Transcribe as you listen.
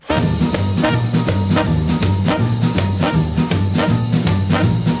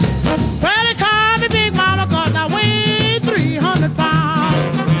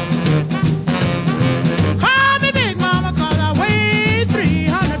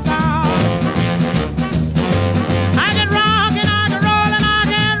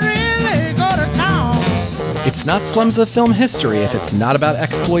It's not Slums of Film History if it's not about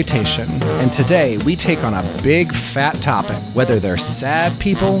exploitation. And today, we take on a big, fat topic. Whether they're sad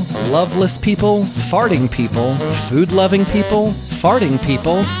people, loveless people, farting people, food-loving people, farting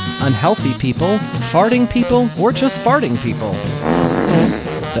people, unhealthy people, farting people, or just farting people.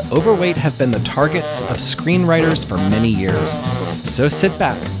 The overweight have been the targets of screenwriters for many years. So sit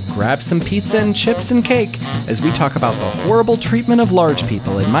back, grab some pizza and chips and cake as we talk about the horrible treatment of large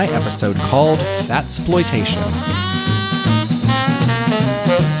people in my episode called Fatsploitation.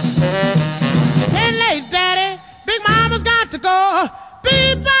 Hey, late, Daddy, Big Mama's got to go.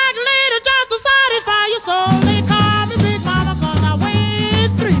 Be back later just to satisfy your soul. They call me Big Mama 'cause I weigh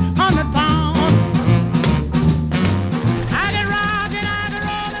 300 pounds. I can rock and I can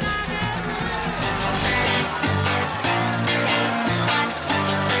roll and I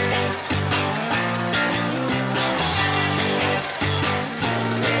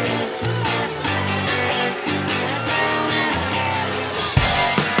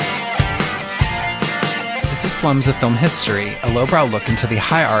This is Slums of Film History, a lowbrow look into the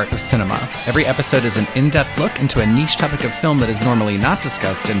high art of cinema. Every episode is an in-depth look into a niche topic of film that is normally not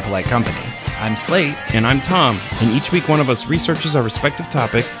discussed in polite company. I'm Slate. And I'm Tom, and each week one of us researches our respective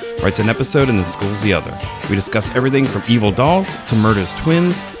topic, writes an episode, and then schools the other. We discuss everything from evil dolls, to murderous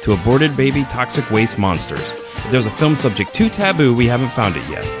twins, to aborted baby toxic waste monsters. If there's a film subject too taboo, we haven't found it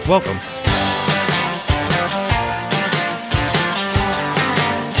yet. Welcome.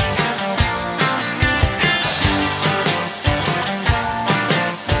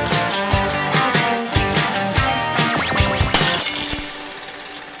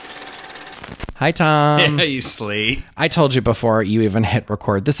 Hi, Tom. Hey, Slate. I told you before you even hit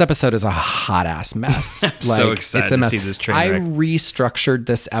record. This episode is a hot-ass mess. I'm so excited it's a to mess. see this train I wreck. restructured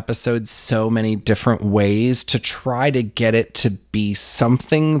this episode so many different ways to try to get it to be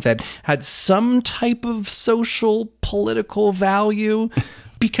something that had some type of social, political value.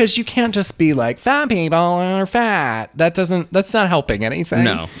 Because you can't just be like, fat people are fat. That's not helping anything.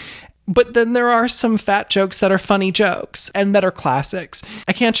 No. But then there are some fat jokes that are funny jokes and that are classics.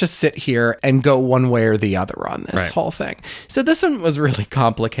 I can't just sit here and go one way or the other on this whole thing. So this one was really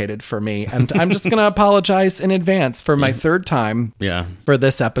complicated for me. And I'm just going to apologize in advance for my third time for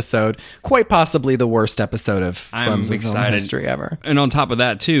this episode. Quite possibly the worst episode of Slums of Film History ever. And on top of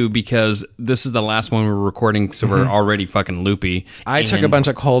that, too, because this is the last one we're recording, so we're already fucking loopy. I took a bunch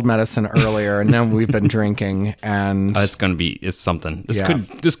of cold medicine earlier, and now we've been drinking, and It's something.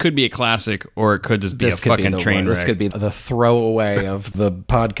 This could be a classic, or it could just be a fucking train wreck. This could be the throwaway of the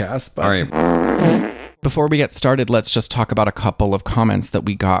podcast. But All right. Before we get started, let's just talk about a couple of comments that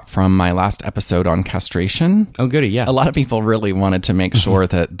we got from my last episode on castration. Oh, goody, yeah. A lot of people really wanted to make sure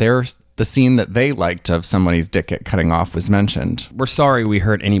that the scene that they liked of somebody's dick cutting off was mentioned. We're sorry we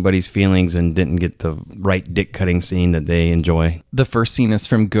hurt anybody's feelings and didn't get the right dick-cutting scene that they enjoy. The first scene is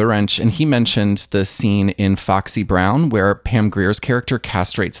from Gurench, and he mentioned the scene in Foxy Brown where Pam Grier's character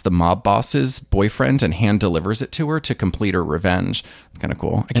castrates the mob boss's boyfriend and hand delivers it to her to complete her revenge. It's kind of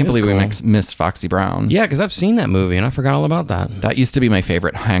cool. I can't believe we missed Foxy Brown. Yeah, because I've seen that movie, and I forgot all about that. That used to be my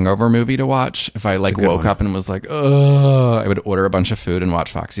favorite hangover movie to watch. If I woke up and was like, ugh, I would order a bunch of food and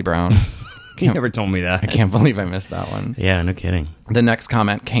watch Foxy Brown. You never told me that. I can't believe I missed that one. Yeah, no kidding. The next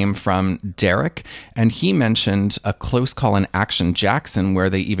comment came from Derek, and he mentioned a Close Call in Action Jackson where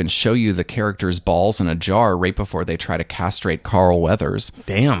they even show you the character's balls in a jar right before they try to castrate Carl Weathers.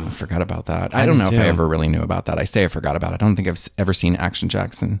 Damn. I forgot about that. I don't know if I ever really knew about that. I say I forgot about it. I don't think I've ever seen Action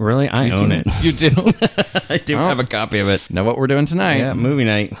Jackson. Really? I own it. You do? I do have a copy of it. Know what we're doing tonight. Yeah, movie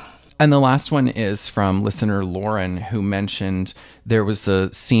night. And the last one is from listener Lauren, who mentioned there was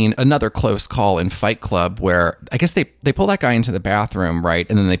the scene, another close call in Fight Club, where I guess they pull that guy into the bathroom, right?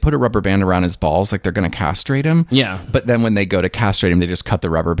 And then they put a rubber band around his balls like they're going to castrate him. Yeah. But then when they go to castrate him, they just cut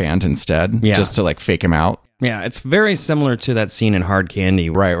the rubber band instead, just to like fake him out. Yeah, it's very similar to that scene in Hard Candy.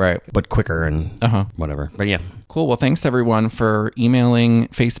 Right. But quicker and whatever. But yeah. Cool. Well, thanks everyone for emailing,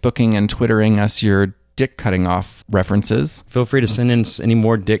 Facebooking, and Twittering us your dick cutting off references. Feel free to send in any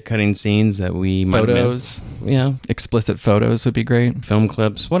more dick cutting scenes that we might miss. Yeah. Explicit photos would be great. Film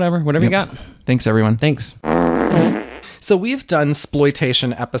clips, whatever you got. Thanks, everyone. Thanks. So we've done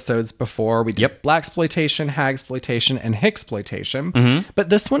exploitation episodes before. We did blaxploitation, hagsploitation, and hicksploitation. But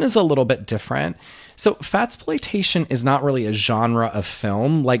this one is a little bit different So fatsploitation is not really a genre of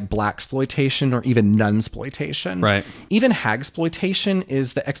film like blaxploitation or even nunsploitation. Right. Even hagsploitation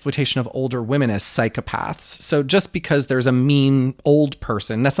is the exploitation of older women as psychopaths. So just because there's a mean old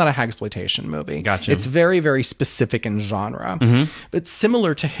person, that's not a hagsploitation movie. Gotcha. It's very, very specific in genre. But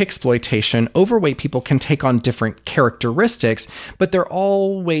similar to hicksploitation, overweight people can take on different characteristics, but they're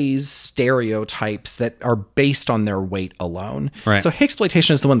always stereotypes that are based on their weight alone. Right. So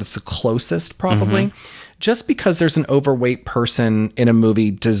hicksploitation is the one that's the closest, probably. Just because there's an overweight person in a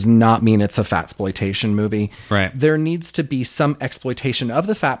movie does not mean it's a fatsploitation movie. Right. There needs to be some exploitation of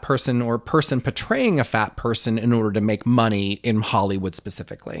the fat person or person portraying a fat person in order to make money in Hollywood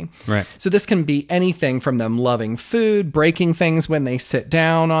specifically. Right. So this can be anything from them loving food, breaking things when they sit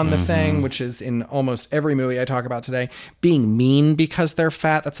down on the thing, which is in almost every movie I talk about today, being mean because they're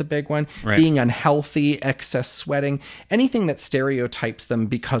fat, that's a big one, Right. being unhealthy, excess sweating, anything that stereotypes them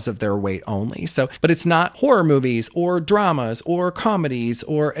because of their weight only. So, but it's not horror movies or dramas or comedies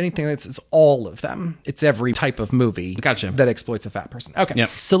or anything. It's all of them. It's every type of movie Gotcha. that exploits a fat person. Okay.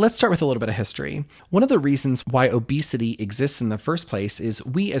 Yep. So let's start with a little bit of history. One of the reasons why obesity exists in the first place is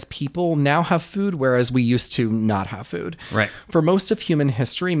we as people now have food, whereas we used to not have food. Right. For most of human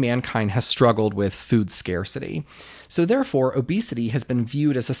history, mankind has struggled with food scarcity. So therefore, obesity has been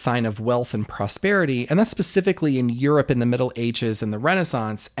viewed as a sign of wealth and prosperity, and that's specifically in Europe in the Middle Ages and the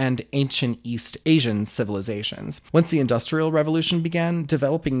Renaissance and ancient East Asian civilizations. Once the Industrial Revolution began,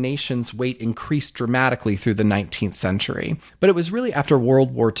 developing nations' weight increased dramatically through the 19th century. But it was really after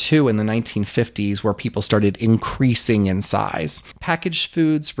World War II in the 1950s where people started increasing in size. Packaged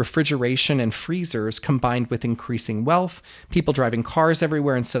foods, refrigeration, and freezers combined with increasing wealth, people driving cars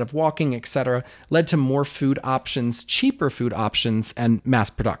everywhere instead of walking, etc., led to more food options, cheaper food options, and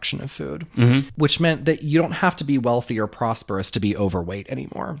mass production of food, which meant that you don't have to be wealthy or prosperous to be overweight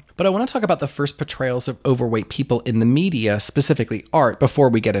anymore. But I want to talk about the first portrayals of overweight people in the media, specifically art, before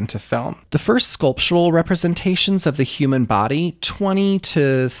we get into film. The first sculptural representations of the human body, 20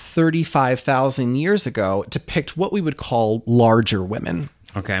 to 35,000 years ago, depict what we would call larger women.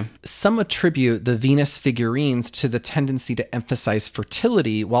 Okay. Some attribute the Venus figurines to the tendency to emphasize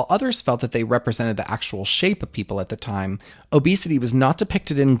fertility, while others felt that they represented the actual shape of people at the time. Obesity was not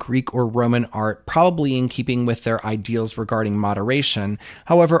depicted in Greek or Roman art, probably in keeping with their ideals regarding moderation.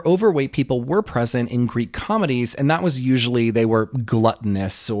 However, overweight people were present in Greek comedies, and that was usually they were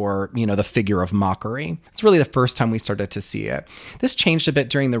gluttonous or, the figure of mockery. It's really the first time we started to see it. This changed a bit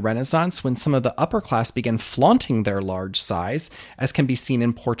during the Renaissance when some of the upper class began flaunting their large size, as can be seen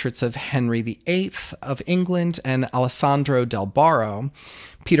in portraits of Henry VIII of England and Alessandro del Barro.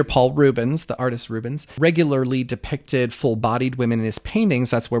 Peter Paul Rubens, the artist Rubens, regularly depicted full-bodied women in his paintings.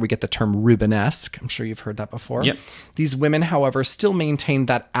 That's where we get the term Rubenesque. I'm sure you've heard that before. Yep. These women, however, still maintained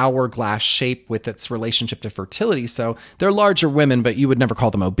that hourglass shape with its relationship to fertility. So they're larger women, but you would never call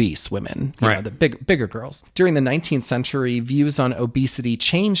them obese women. Right. The bigger girls. During the 19th century, views on obesity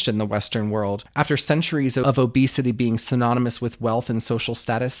changed in the Western world. After centuries of obesity being synonymous with wealth and social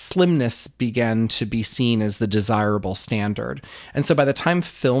status, slimness began to be seen as the desirable standard. And so by the time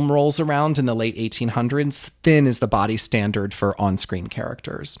film rolls around in the late 1800s, thin is the body standard for on-screen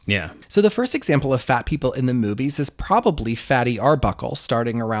characters. Yeah. So the first example of fat people in the movies is probably Fatty Arbuckle,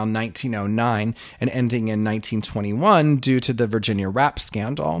 starting around 1909 and ending in 1921 due to the Virginia Rap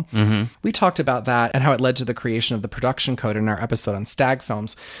scandal. We talked about that and how it led to the creation of the production code in our episode on stag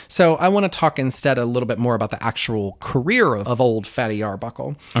films. So I want to talk instead a little bit more about the actual career of old Fatty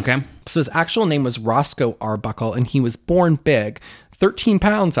Arbuckle. Okay. So his actual name was Roscoe Arbuckle, and he was born big. 13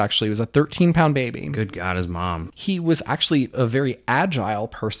 pounds, actually. He was a 13-pound baby. Good God, his mom. He was actually a very agile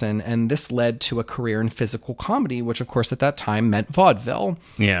person, and this led to a career in physical comedy, which, of course, at that time meant vaudeville.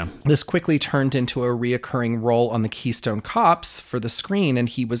 Yeah. This quickly turned into a reoccurring role on the Keystone Cops for the screen, and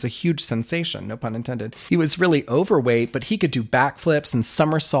he was a huge sensation, no pun intended. He was really overweight, but he could do backflips and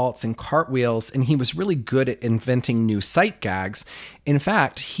somersaults and cartwheels, and he was really good at inventing new sight gags. In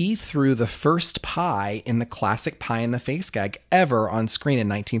fact, he threw the first pie in the classic Pie in the Face gag ever on screen in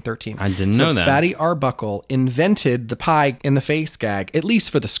 1913. I didn't know that. So Fatty Arbuckle invented the pie in the face gag, at least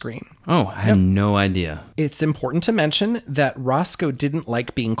for the screen. Oh, I had no idea. It's important to mention that Roscoe didn't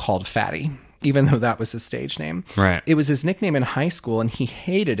like being called Fatty, even though that was his stage name. Right. It was his nickname in high school, and he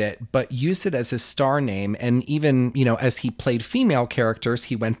hated it, but used it as his star name. And even, as he played female characters,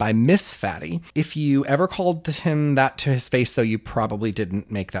 he went by Miss Fatty. If you ever called him that to his face, though, you probably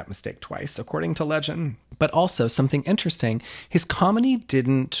didn't make that mistake twice, according to legend. But also, something interesting, his comedy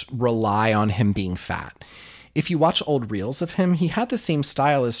didn't rely on him being fat. If you watch old reels of him, he had the same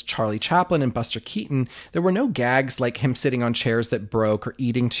style as Charlie Chaplin and Buster Keaton. There were no gags like him sitting on chairs that broke or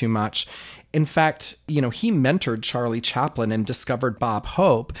eating too much. In fact, he mentored Charlie Chaplin and discovered Bob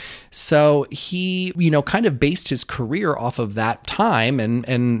Hope. So he, kind of based his career off of that time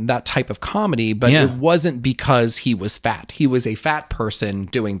and that type of comedy, but it wasn't because he was fat. He was a fat person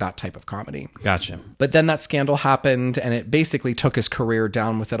doing that type of comedy. Gotcha. But then that scandal happened and it basically took his career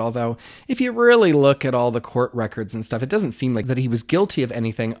down with it. Although if you really look at all the court records and stuff, it doesn't seem like that he was guilty of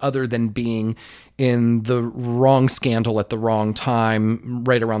anything other than being in the wrong scandal at the wrong time,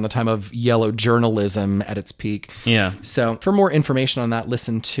 right around the time of yellow journalism at its peak. Yeah. So for more information on that,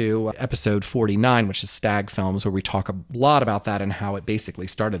 listen to episode 49, which is Stag Films, where we talk a lot about that and how it basically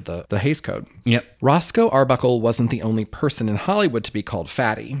started the Hays Code. Yep. Roscoe Arbuckle wasn't the only person in Hollywood to be called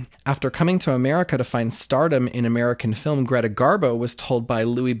fatty. After coming to America to find stardom in American film, Greta Garbo was told by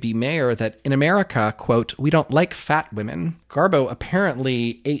Louis B. Mayer that in America, quote, "we don't like fat women." Garbo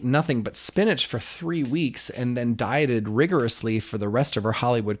apparently ate nothing but spinach for 3 weeks and then dieted rigorously for the rest of her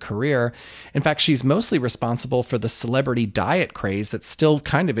Hollywood career. In fact, she's mostly responsible for the celebrity diet craze that still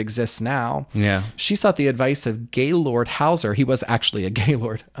kind of exists now. Yeah. She sought the advice of Gaylord Hauser. He was actually a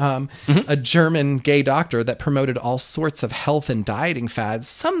Gaylord, a German gay doctor that promoted all sorts of health and dieting fads,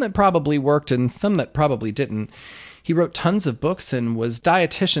 some that probably worked and some that probably didn't. He wrote tons of books and was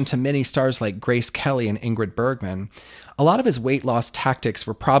dietitian to many stars like Grace Kelly and Ingrid Bergman. A lot of his weight loss tactics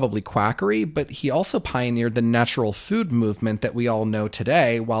were probably quackery, but he also pioneered the natural food movement that we all know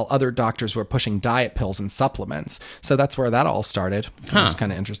today, while other doctors were pushing diet pills and supplements. So that's where that all started. It was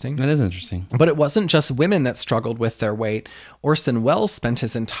kind of interesting. That is interesting. But it wasn't just women that struggled with their weight. Orson Welles spent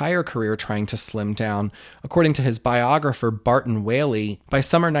his entire career trying to slim down. According to his biographer, Barton Whaley, by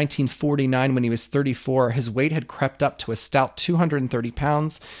summer 1949, when he was 34, his weight had crept up to a stout 230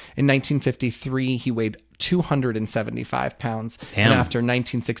 pounds. In 1953, he weighed 275 pounds. Damn. And after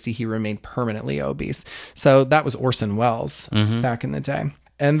 1960, he remained permanently obese. So that was Orson Welles back in the day.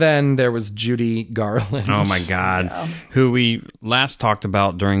 And then there was Judy Garland. Oh, my God. Yeah. Who we last talked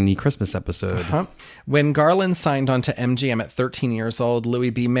about during the Christmas episode. When Garland signed on to MGM at 13 years old,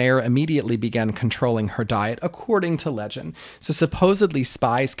 Louis B. Mayer immediately began controlling her diet, according to legend. So supposedly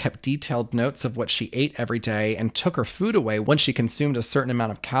spies kept detailed notes of what she ate every day and took her food away when she consumed a certain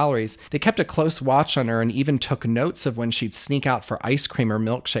amount of calories. They kept a close watch on her and even took notes of when she'd sneak out for ice cream or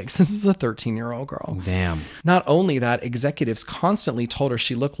milkshakes. This is a 13-year-old girl. Damn. Not only that, executives constantly told her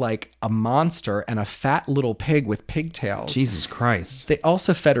she looked like a monster and a fat little pig with pigtails. Jesus Christ. They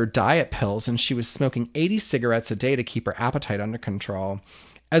also fed her diet pills, and she was smoking 80 cigarettes a day to keep her appetite under control.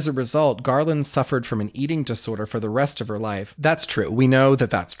 As a result, Garland suffered from an eating disorder for the rest of her life. That's true. We know that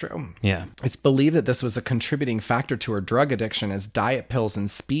that's true. Yeah. It's believed that this was a contributing factor to her drug addiction, as diet pills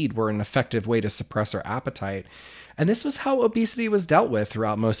and speed were an effective way to suppress her appetite. And this was how obesity was dealt with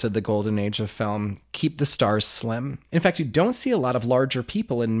throughout most of the golden age of film. Keep the stars slim. In fact, you don't see a lot of larger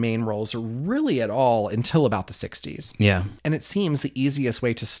people in main roles really at all until about the 60s. Yeah. And it seems the easiest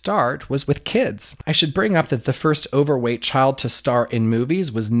way to start was with kids. I should bring up that the first overweight child to star in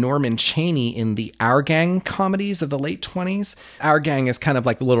movies was Norman Chaney in the Our Gang comedies of the late 20s. Our Gang is kind of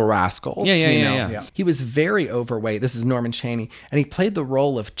like the Little Rascals. Yeah. He was very overweight. This is Norman Chaney. And he played the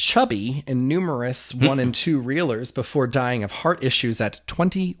role of Chubby in numerous 1 and 2 reelers before dying of heart issues at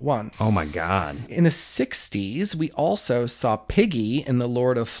 21. Oh my God. In the 60s, we also saw Piggy in The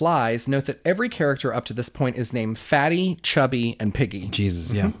Lord of Flies. Note that every character up to this point is named Fatty, Chubby, and Piggy.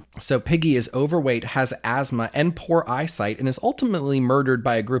 Jesus, yeah. So Piggy is overweight, has asthma, and poor eyesight, and is ultimately murdered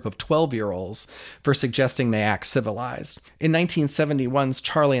by a group of 12-year-olds for suggesting they act civilized. In 1971's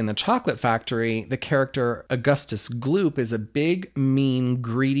Charlie and the Chocolate Factory, the character Augustus Gloop is a big, mean,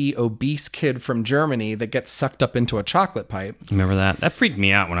 greedy, obese kid from Germany that gets sucked up into a chocolate pipe. Remember that? That freaked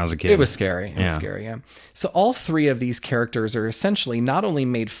me out when I was a kid. It was scary. It was scary, yeah. So all three of these characters are essentially not only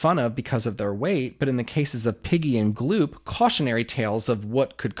made fun of because of their weight, but in the cases of Piggy and Gloop, cautionary tales of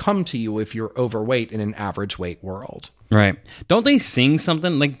what could come to you if you're overweight in an average weight world. Right. Don't they sing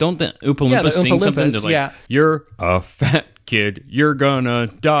something? Like, don't the Oompa Loompas Yeah, the sing Oompa something? Loompas, They're like, yeah. You're a fat kid. You're gonna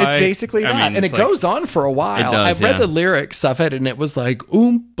die. It's basically that. And it it's like, goes on for a while. It does, I read the lyrics of it, and it was like,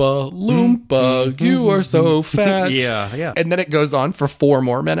 Oompa Loompa, you are so fat. Yeah. And then it goes on for 4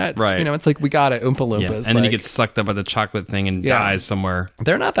 more minutes. Right. You know, it's like, we got it, Oompa Loompas. Yeah. And then he gets sucked up by the chocolate thing and dies somewhere.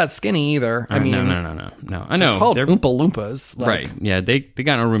 They're not that skinny either. I mean, no. I know. they're called Oompa Loompas. Like, right. Yeah, they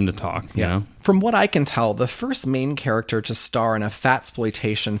got no room to talk, you know? From what I can tell, the first main character to star in a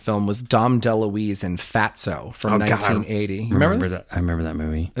fatsploitation film was Dom DeLuise in Fatso from 1980. Remember this? I remember that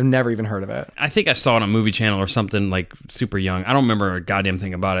movie. I've never even heard of it. I think I saw it on Movie Channel or something, like super young. I don't remember a goddamn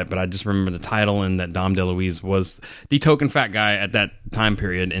thing about it, but I just remember the title and that Dom DeLuise was the token fat guy at that time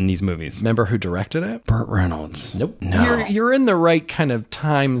period in these movies. Remember who directed it? Burt Reynolds. Nope. No. You're in the right kind of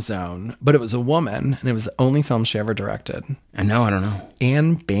time zone, but it was a woman, and it was the only film she ever directed. I don't know.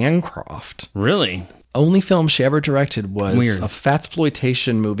 Anne Bancroft. Really? Only film she ever directed was Weird. a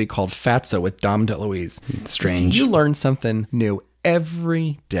fatsploitation movie called Fatso with Dom DeLuise. Strange. You learn something new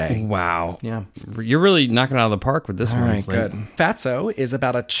every day. Wow. Yeah. You're really knocking it out of the park with this All one. right, It's like- good. Fatso is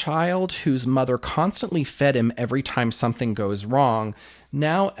about a child whose mother constantly fed him every time something goes wrong.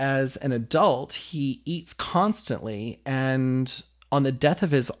 Now, as an adult, he eats constantly and on the death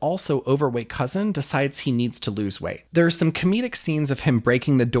of his also overweight cousin, decides he needs to lose weight. There are some comedic scenes of him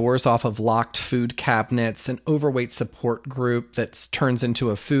breaking the doors off of locked food cabinets, an overweight support group that turns into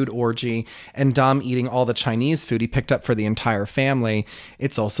a food orgy, and Dom eating all the Chinese food he picked up for the entire family.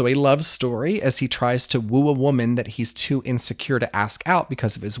 It's also a love story as he tries to woo a woman that he's too insecure to ask out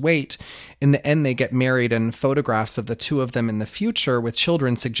because of his weight. In the end, they get married, and photographs of the two of them in the future with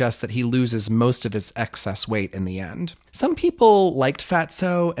children suggest that he loses most of his excess weight in the end. Some people liked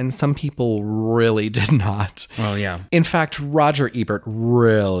Fatso, and some people really did not. Well, yeah. In fact, Roger Ebert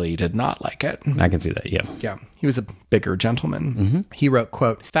really did not like it. I can see that, yeah. Yeah, he was a bigger gentleman. He wrote,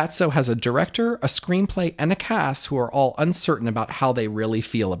 quote, "Fatso has a director, a screenplay, and a cast who are all uncertain about how they really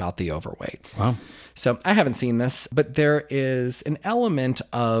feel about the overweight." Wow. So I haven't seen this, but there is an element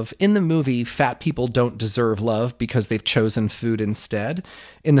of, in the movie, fat people don't deserve love because they've chosen food instead.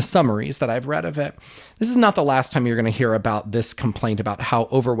 In the summaries that I've read of it, this is not the last time you're going to hear about this complaint about how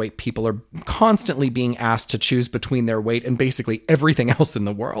overweight people are constantly being asked to choose between their weight and basically everything else in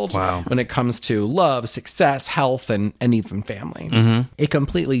the world. Wow. When it comes to love, success, health, and even family. A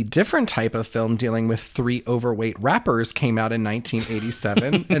completely different type of film dealing with three overweight rappers came out in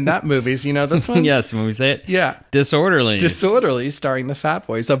 1987. And that movie's, you know this one? Yes, when we say it. Yeah. Disorderly. Disorderly, starring the Fat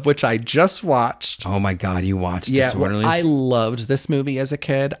Boys, of which I just watched. Oh my God, you watched Yeah, Disorderly? I loved this movie as a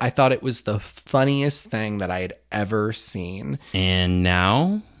kid. I thought it was the funniest thing that I had ever seen. And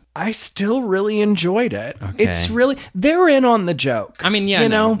now? I still really enjoyed it. Okay. It's really, they're in on the joke. I mean, yeah, you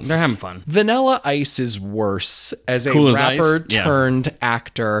know, they're having fun. Vanilla Ice is worse as a Cool as rapper Ice? Yeah. turned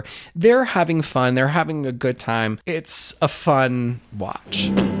actor. They're having fun. They're having a good time. It's a fun watch.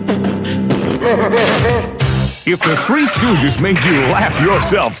 If the Three Stooges made you laugh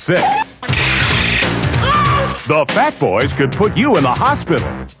yourself sick, the Fat Boys could put you in the hospital.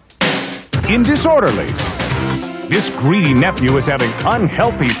 In Disorderlies, this greedy nephew is having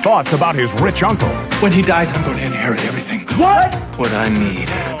unhealthy thoughts about his rich uncle. When he dies, I'm going to inherit everything. What? What I need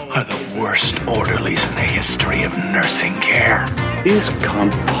are the worst orderlies in the history of nursing care. This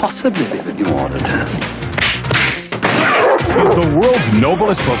can't possibly be the new order test. Is the world's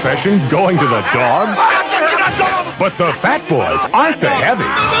noblest profession going to the dogs? But the Fat Boys aren't the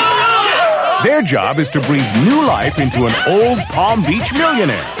heavies. Their job is to breathe new life into an old Palm Beach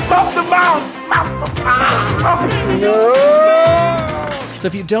millionaire. So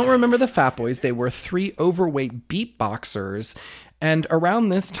if you don't remember the Fat Boys, they were three overweight beatboxers. And around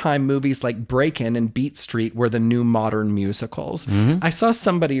this time, movies like Breakin' and Beat Street were the new modern musicals. I saw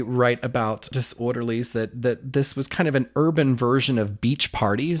somebody write about Disorderlies that this was kind of an urban version of Beach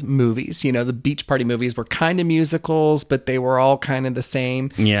Party movies. You know, the Beach Party movies were kind of musicals, but they were all kind of the same.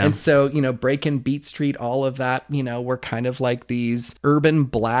 Yeah. And so, you know, Breakin', Beat Street, all of that, you know, were kind of like these urban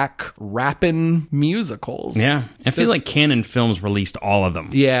black rapping musicals. Yeah. I feel like Canon Films released all of them.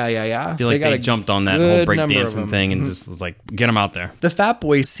 Yeah. I feel like got they a jumped on that whole good number of breakdancing them. thing and just was like, get them out there. The Fat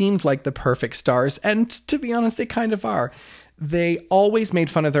Boys seemed like the perfect stars, and to be honest, they kind of are. They always made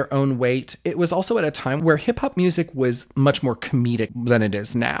fun of their own weight. It was also at a time where hip-hop music was much more comedic than it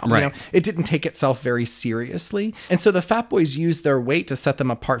is now. Right. You know, it didn't take itself very seriously. And so the Fat Boys used their weight to set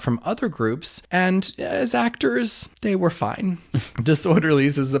them apart from other groups, and as actors, they were fine.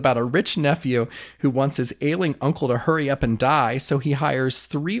 Disorderlies is about a rich nephew who wants his ailing uncle to hurry up and die, so he hires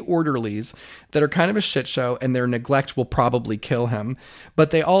three orderlies that are kind of a shit show, and their neglect will probably kill him.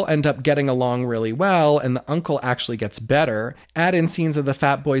 But they all end up getting along really well, and the uncle actually gets better. Add in scenes of the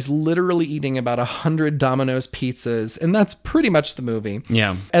Fat Boys literally eating about 100 Domino's pizzas, and that's pretty much the movie.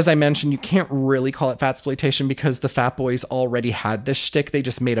 Yeah. As I mentioned, you can't really call it fatsploitation because the Fat Boys already had this shtick. They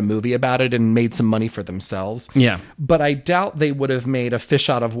just made a movie about it and made some money for themselves. Yeah. But I doubt they would have made a fish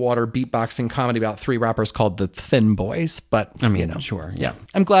out of water beatboxing comedy about three rappers called the Thin Boys. But, I mean, you know, sure. yeah.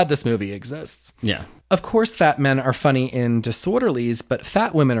 I'm glad this movie exists. Yeah. Of course, fat men are funny in Disorderlies, but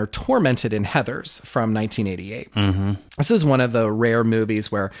fat women are tormented in Heathers from 1988. This is one of the rare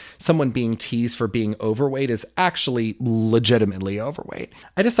movies where someone being teased for being overweight is actually legitimately overweight.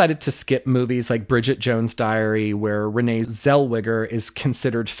 I decided to skip movies like Bridget Jones' Diary, where Renee Zellweger is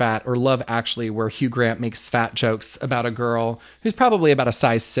considered fat, or Love Actually, where Hugh Grant makes fat jokes about a girl who's probably about a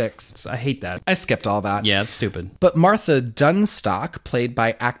size 6. I hate that. I skipped all that. Yeah, it's stupid. But Martha Dunstock, played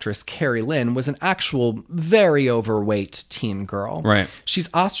by actress Carrie Lynn, was an actual very overweight teen girl. Right.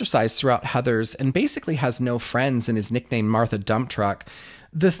 She's ostracized throughout Heathers and basically has no friends and is nicknamed Martha Dump Truck.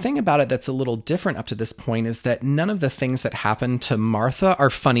 The thing about it that's a little different up to this point is that none of the things that happen to Martha are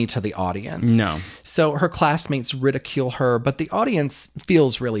funny to the audience. No. So her classmates ridicule her, but the audience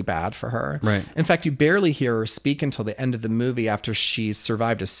feels really bad for her. Right. In fact, you barely hear her speak until the end of the movie after she's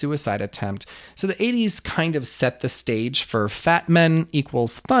survived a suicide attempt. So the 80s kind of set the stage for fat men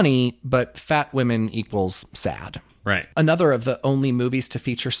equals funny, but fat women equals sad. Right. Another of the only movies to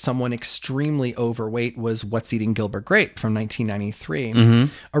feature someone extremely overweight was What's Eating Gilbert Grape from 1993.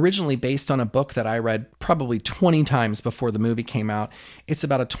 Originally based on a book that I read probably 20 times before the movie came out. It's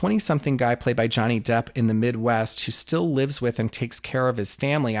about a 20-something guy played by Johnny Depp in the Midwest who still lives with and takes care of his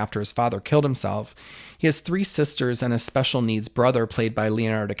family after his father killed himself. He has 3 sisters and a special needs brother played by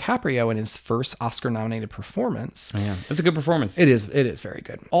Leonardo DiCaprio in his first Oscar-nominated performance. Yeah, it's a good performance. It is very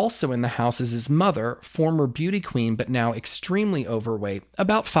good. Also in the house is his mother, former beauty queen, but now extremely overweight,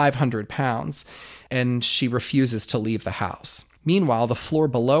 about 500 pounds, and she refuses to leave the house. Meanwhile, the floor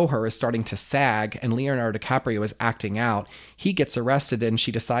below her is starting to sag, and Leonardo DiCaprio is acting out. He gets arrested, and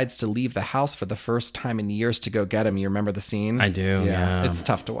she decides to leave the house for the first time in years to go get him. You remember the scene? I do, yeah. It's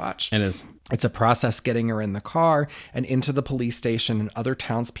tough to watch. It is. It's a process getting her in the car and into the police station, and other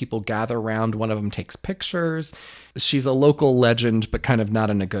townspeople gather around. One of them takes pictures. She's a local legend, but kind of not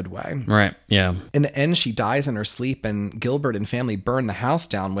in a good way. Right, yeah. In the end, she dies in her sleep, and Gilbert and family burn the house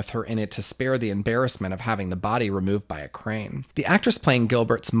down with her in it to spare the embarrassment of having the body removed by a crane. The actress playing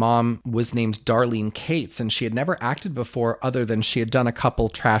Gilbert's mom was named Darlene Cates, and she had never acted before other than she had done a couple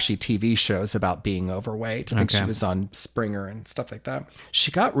trashy TV shows about being overweight. I think she was on Springer and stuff like that.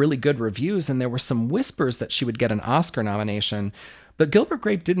 She got really good reviews, and there were some whispers that she would get an Oscar nomination. But Gilbert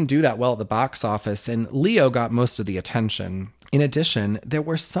Grape didn't do that well at the box office, and Leo got most of the attention. In addition, there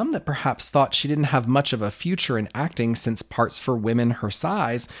were some that perhaps thought she didn't have much of a future in acting since parts for women her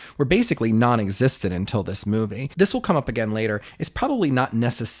size were basically non-existent until this movie. This will come up again later. It's probably not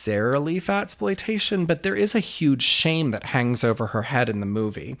necessarily fatsploitation, but there is a huge shame that hangs over her head in the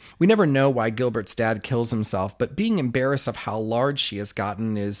movie. We never know why Gilbert's dad kills himself, but being embarrassed of how large she has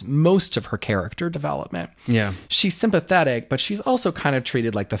gotten is most of her character development. Yeah. She's sympathetic, but she's also kind of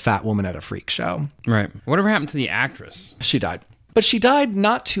treated like the fat woman at a freak show. Right. Whatever happened to the actress? She died. But she died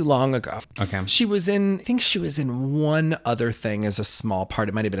not too long ago. Okay. I think she was in one other thing as a small part.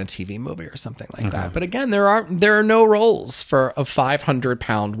 It might have been a TV movie or something like that. But again, there are no roles for a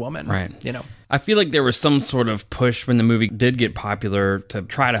 500-pound woman. Right. You know. I feel like there was some sort of push when the movie did get popular to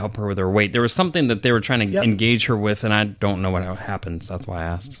try to help her with her weight. There was something that they were trying to engage her with, and I don't know what happened. So that's why I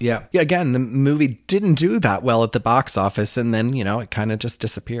asked. Yeah. Again, the movie didn't do that well at the box office, and then, it kind of just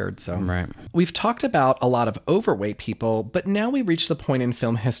disappeared. So Right. We've talked about a lot of overweight people, but now we reach the point in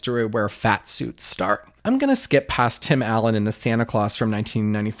film history where fat suits start. I'm going to skip past Tim Allen in The Santa Claus from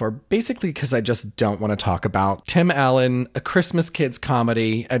 1994, basically because I just don't want to talk about Tim Allen, a Christmas kids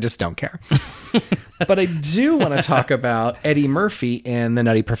comedy. I just don't care. But I do want to talk about Eddie Murphy in The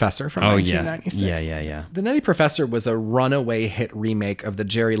Nutty Professor from 1996. Yeah. The Nutty Professor was a runaway hit remake of the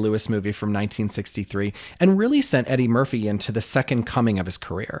Jerry Lewis movie from 1963 and really sent Eddie Murphy into the second coming of his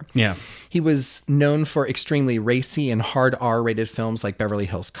career. Yeah. He was known for extremely racy and hard R-rated films like Beverly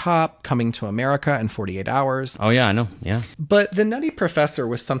Hills Cop, Coming to America, and 48 Hours. Oh, yeah, I know. Yeah. But The Nutty Professor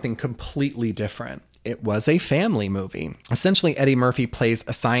was something completely different. It was a family movie. Essentially, Eddie Murphy plays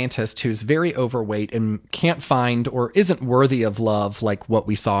a scientist who's very overweight and can't find or isn't worthy of love like what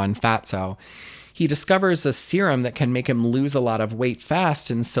we saw in Fatso. He discovers a serum that can make him lose a lot of weight fast,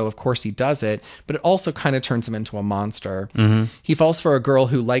 and so of course he does it, but it also kind of turns him into a monster. He falls for a girl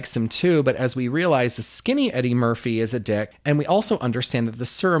who likes him too, but as we realize, the skinny Eddie Murphy is a dick, and we also understand that the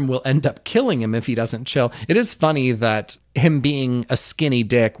serum will end up killing him if he doesn't chill. It is funny that him being a skinny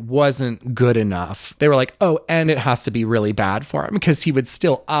dick wasn't good enough. They were like, oh, and it has to be really bad for him because he would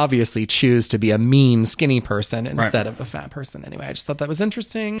still obviously choose to be a mean skinny person instead of a fat person. Anyway, I just thought that was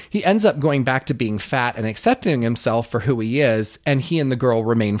interesting. He ends up going back to being fat and accepting himself for who he is, and he and the girl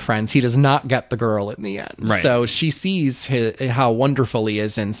remain friends. He does not get the girl in the end. Right. So she sees how wonderful he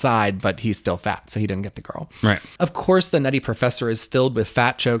is inside, but he's still fat, so he didn't get the girl. Right. Of course, The Nutty Professor is filled with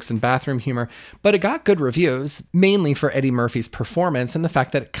fat jokes and bathroom humor, but it got good reviews, mainly for Eddie Murphy's performance and the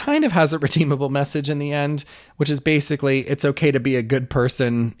fact that it kind of has a redeemable message in the end, which is basically it's okay to be a good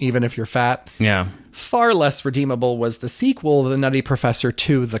person even if you're fat. Yeah. Far less redeemable was the sequel, The Nutty Professor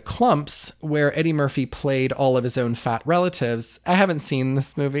 2, The Clumps, where Eddie Murphy played all of his own fat relatives. I haven't seen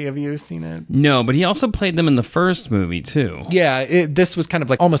this movie. Have you seen it? No, but he also played them in the first movie, too. Yeah, this was kind of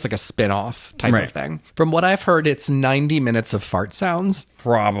like almost like a spin-off type of thing. From what I've heard, it's 90 minutes of fart sounds.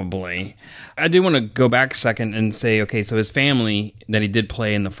 Probably. I do want to go back a second and say, okay, so his family that he did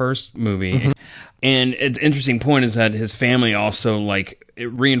play in the first movie, and an interesting point is that his family also, like,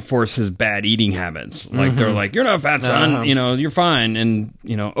 it reinforces bad eating habits. Like, they're like, you're not fat, son. You know, you're fine. And,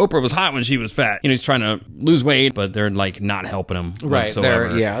 you know, Oprah was hot when she was fat. You know, he's trying to lose weight, but they're, like, not helping him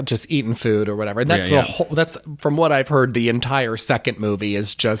whatsoever. They're, just eating food or whatever. And that's the whole, that's, from what I've heard, the entire second movie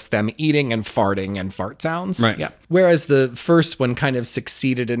is just them eating and farting and fart sounds. Right. Yeah. Whereas the first one kind of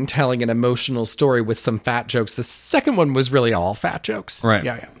succeeded in telling an emotional story with some fat jokes. The second one was really all fat jokes. Right.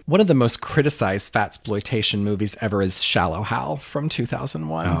 Yeah. One of the most criticized fatsploitation movies ever is Shallow Hal from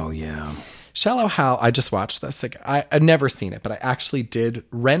 2001. Oh, yeah. Shallow Hal, I just watched this. Like, I've never seen it, but I actually did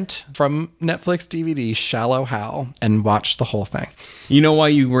rent from Netflix DVD Shallow Hal and watched the whole thing. You know why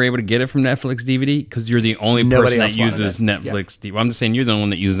you were able to get it from Netflix DVD? Because you're the only person that uses Netflix DVD. Well, I'm just saying you're the one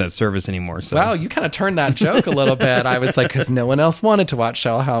that uses that service anymore. So. Wow, you kind of turned that joke a little bit. I was like, because no one else wanted to watch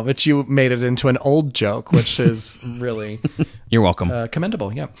Shallow Hal, but you made it into an old joke, which is really... You're welcome.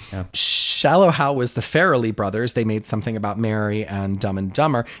 Commendable, yeah. Shallow Hal was the Farrelly brothers. They made something about Mary and Dumb and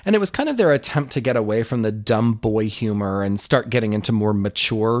Dumber, and it was kind of their attempt to get away from the dumb boy humor and start getting into more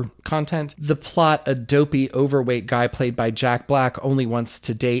mature content. The plot, a dopey, overweight guy played by Jack Black only wants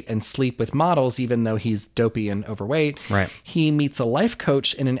to date and sleep with models, even though he's dopey and overweight. Right. He meets a life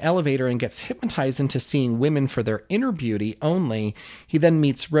coach in an elevator and gets hypnotized into seeing women for their inner beauty only. He then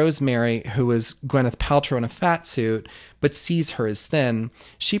meets Rosemary, who is Gwyneth Paltrow in a fat suit, but sees her as thin.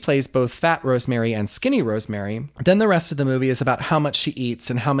 She plays both fat Rosemary and skinny Rosemary. Then the rest of the movie is about how much she eats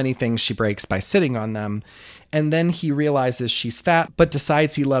and how many things she breaks by sitting on them. And then he realizes she's fat, but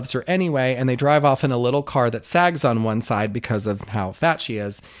decides he loves her anyway, and they drive off in a little car that sags on one side because of how fat she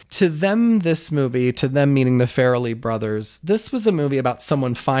is. To them, this movie, to them meaning the Farrelly brothers, this was a movie about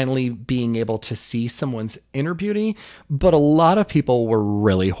someone finally being able to see someone's inner beauty, but a lot of people were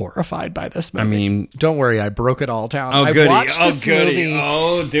really horrified by this movie. I mean... Don't worry, I broke it all down. Oh, goody. Movie.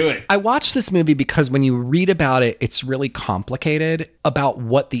 Oh, do it. I watched this movie because when you read about it, it's really complicated about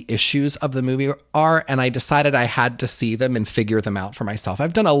what the issues of the movie are, and I decided I had to see them and figure them out for myself.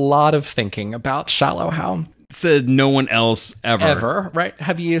 I've done a lot of thinking about Shallow Hal. Said no one else ever. Ever, right?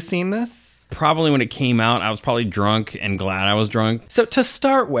 Have you seen this? Probably when it came out, I was probably drunk and glad I was drunk. So to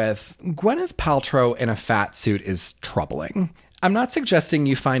start with, Gwyneth Paltrow in a fat suit is troubling. I'm not suggesting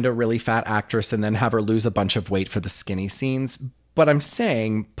you find a really fat actress and then have her lose a bunch of weight for the skinny scenes, but I'm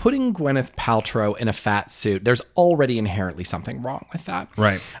saying putting Gwyneth Paltrow in a fat suit, there's already inherently something wrong with that.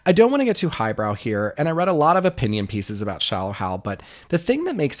 Right. I don't want to get too highbrow here, and I read a lot of opinion pieces about Shallow Hal, but the thing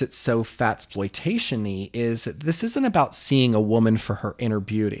that makes it so fatsploitation-y is this isn't about seeing a woman for her inner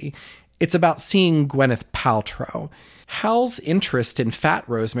beauty. It's about seeing Gwyneth Paltrow. Hal's interest in fat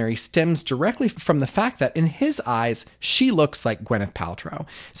Rosemary stems directly from the fact that in his eyes, she looks like Gwyneth Paltrow.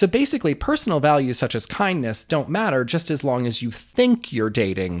 So basically, personal values such as kindness don't matter just as long as you think you're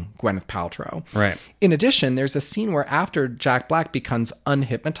dating Gwyneth Paltrow. Right. In addition, there's a scene where after Jack Black becomes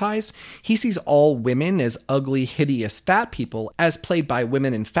unhypnotized, he sees all women as ugly, hideous fat people as played by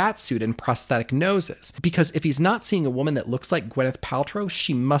women in fat suit and prosthetic noses. Because if he's not seeing a woman that looks like Gwyneth Paltrow,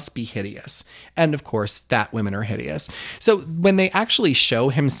 she must be hideous. And of course, fat women are hideous. So when they actually show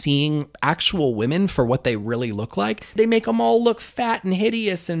him seeing actual women for what they really look like, they make them all look fat and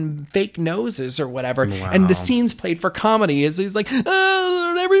hideous and fake noses or whatever. Wow. And the scenes played for comedy is he's like, oh,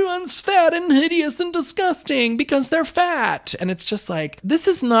 everyone's fat and hideous and disgusting because they're fat. And it's just like, this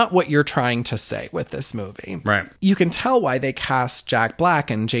is not what you're trying to say with this movie. Right. You can tell why they cast Jack Black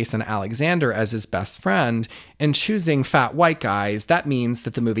and Jason Alexander as his best friend. And choosing fat white guys, that means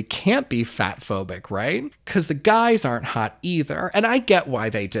that the movie can't be fat phobic, right? Because the guys aren't hot either. And I get why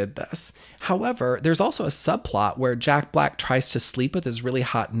they did this. However, there's also a subplot where Jack Black tries to sleep with his really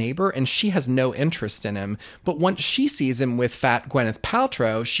hot neighbor and she has no interest in him. But once she sees him with fat Gwyneth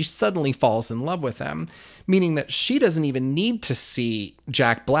Paltrow, she suddenly falls in love with him. Meaning that she doesn't even need to see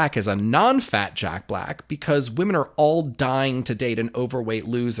Jack Black as a non-fat Jack Black because women are all dying to date an overweight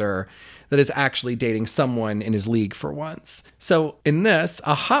loser that is actually dating someone in his league for once. So in this,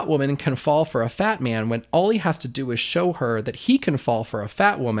 a hot woman can fall for a fat man when all he has to do is show her that he can fall for a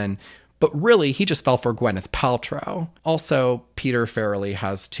fat woman, but really he just fell for Gwyneth Paltrow. Also, Peter Farrelly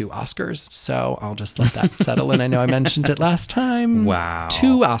has 2 Oscars, so I'll just let that settle in. I know I mentioned it last time. Wow.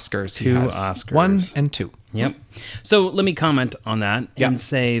 2 Oscars he 2 has. Oscars. 1 and 2. Yep. So let me comment on that Yep. and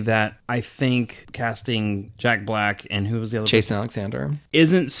say that I think casting Jack Black and who was the other Jason Alexander.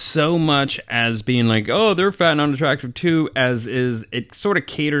 isn't so much as being like, oh, they're fat and unattractive too, as is it sort of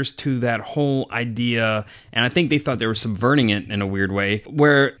caters to that whole idea. And I think they thought they were subverting it in a weird way,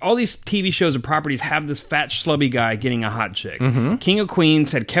 where all these TV shows and properties have this fat schlubby guy getting a hot chick. King of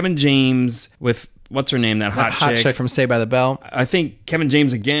Queens had Kevin James with what's her name? That hot chick from Saved by the Bell. I think Kevin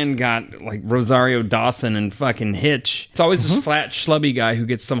James again got like Rosario Dawson and fucking Hitch. It's always this flat schlubby guy who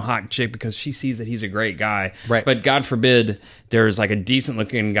gets some hot chick because she sees that he's a great guy. Right. But God forbid there's like a decent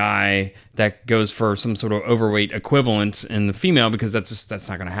looking guy that goes for some sort of overweight equivalent in the female, because that's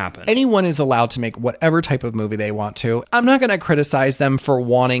not going to happen. Anyone is allowed to make whatever type of movie they want to. I'm not going to criticize them for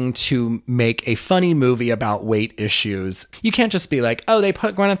wanting to make a funny movie about weight issues. You can't just be like, oh, they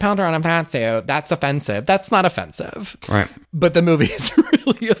put Gwyneth Paltrow on a fat suit. That's offensive. That's not offensive. Right. But the movie is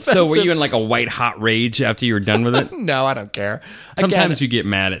really offensive. So were you in like a white hot rage after you were done with it? No, I don't care. Sometimes Again, you get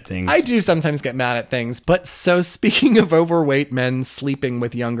mad at things. I do sometimes get mad at things. But so speaking of overweight men sleeping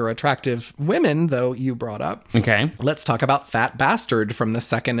with younger attractive women, though you brought up. Okay. Let's talk about Fat Bastard from the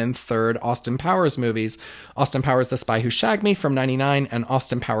second and third Austin Powers movies. Austin Powers, The Spy Who Shagged Me from 1999 and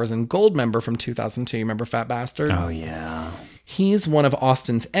Austin Powers and Goldmember from 2002. You remember Fat Bastard? Oh, yeah. He's one of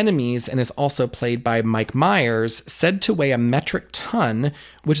Austin's enemies and is also played by Mike Myers, said to weigh a metric ton,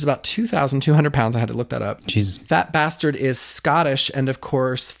 which is about 2,200 pounds. I had to look that up. Jesus. Fat Bastard is Scottish and, of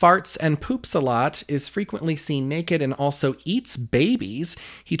course, farts and poops a lot, is frequently seen naked, and also eats babies.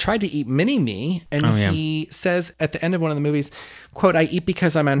 He tried to eat Mini-Me, and he says at the end of one of the movies, quote, I eat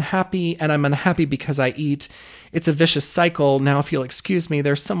because I'm unhappy, and I'm unhappy because I eat. It's a vicious cycle. Now, if you'll excuse me,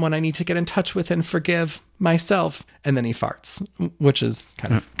 there's someone I need to get in touch with and forgive myself. And then he farts, which is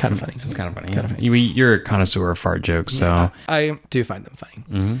kind of funny. It's kind of funny. You're a connoisseur of fart jokes, so. Yeah, I do find them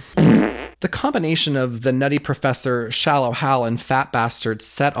funny. The combination of The Nutty Professor, Shallow Hal, and Fat Bastard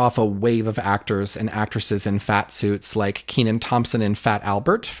set off a wave of actors and actresses in fat suits like Kenan Thompson in Fat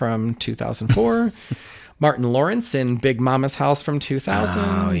Albert from 2004. Martin Lawrence in Big Mama's House from 2000.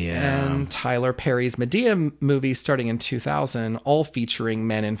 Oh, yeah. And Tyler Perry's Medea movie starting in 2000, all featuring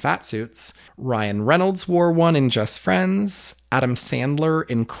men in fat suits. Ryan Reynolds wore one in Just Friends. Adam Sandler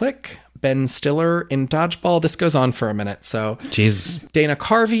in Click. Ben Stiller in Dodgeball. This goes on for a minute, so. Jesus. Dana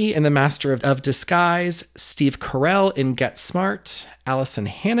Carvey in The Master of Disguise. Steve Carell in Get Smart. Allison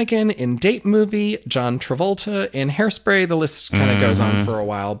Hannigan in Date Movie. John Travolta in Hairspray. The list kind of goes on for a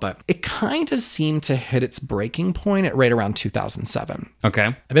while, but it kind of seemed to hit its breaking point at right around 2007. Okay.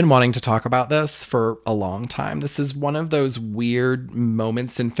 I've been wanting to talk about this for a long time. This is one of those weird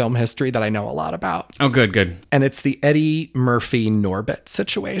moments in film history that I know a lot about. Oh, good. And it's the Eddie Murphy Norbit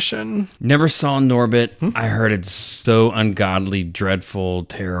situation. Never saw Norbit. I heard it's so ungodly, dreadful,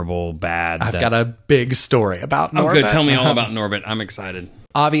 terrible, bad. I've got a big story about Norbit. Oh, good. Tell me all about Norbit. I'm excited.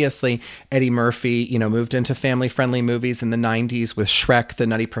 Obviously, Eddie Murphy, moved into family-friendly movies in the 90s with Shrek, The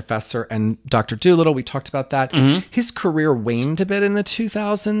Nutty Professor, and Dr. Dolittle. We talked about that. His career waned a bit in the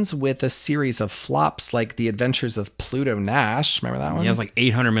 2000s with a series of flops like The Adventures of Pluto Nash. Remember that one? Yeah, it was like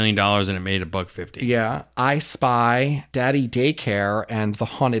 $800 million and it made $150. Yeah. I Spy, Daddy Daycare, and The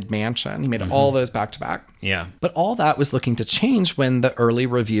Haunted Mansion. He made all those back-to-back. Yeah. But all that was looking to change when the early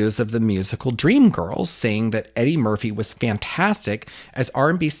reviews of the musical Dreamgirls saying that Eddie Murphy was fantastic as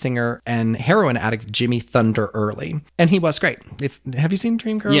R&B singer and heroin addict Jimmy Thunder Early. And he was great. Have you seen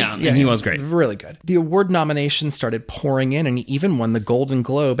Dreamgirls? Yeah, and he was great. Really good. The award nominations started pouring in, and he even won the Golden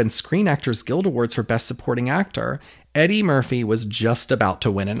Globe and Screen Actors Guild Awards for Best Supporting Actor. Eddie Murphy was just about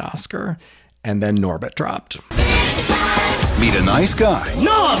to win an Oscar, and then Norbit dropped. Meet a nice guy.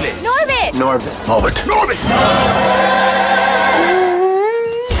 Norbit! Norbit.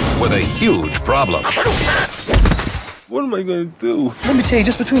 with a huge problem. What am I gonna do? Let me tell you,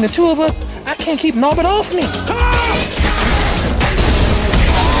 just between the two of us, I can't keep Norbert off me.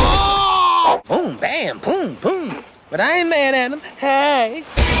 Boom, bam, boom, boom. But I ain't mad at him. Hey.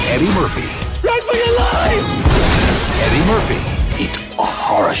 Eddie Murphy. Run for your life! Eddie Murphy. It's a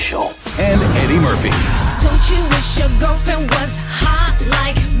horror show. And Eddie Murphy. Don't you wish your girlfriend was hot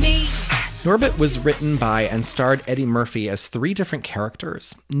like me? Norbit was written by and starred Eddie Murphy as 3 different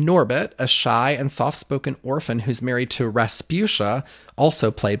characters. Norbit, a shy and soft-spoken orphan who's married to Rasputia,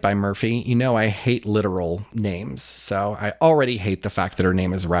 also played by Murphy. You know I hate literal names, so I already hate the fact that her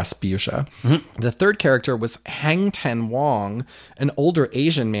name is Rasputia. Mm-hmm. The third character was Hang Ten Wong, an older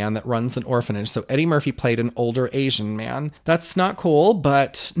Asian man that runs an orphanage. So Eddie Murphy played an older Asian man. That's not cool,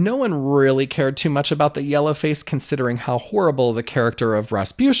 but no one really cared too much about the yellow face considering how horrible the character of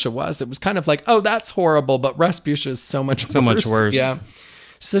Rasputia was. It was kind of like, oh, that's horrible, but Rasputia is so much worse. Yeah.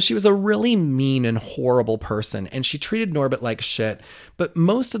 So she was a really mean and horrible person, and she treated Norbit like shit, but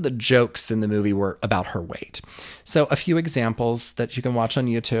most of the jokes in the movie were about her weight. So a few examples that you can watch on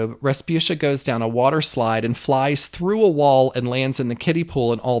YouTube. Rasputia goes down a water slide and flies through a wall and lands in the kiddie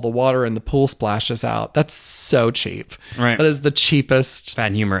pool, and all the water in the pool splashes out. That's so cheap. Right. That is the cheapest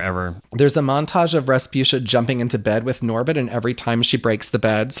bad humor ever. There's a montage of Rasputia jumping into bed with Norbit, and every time she breaks the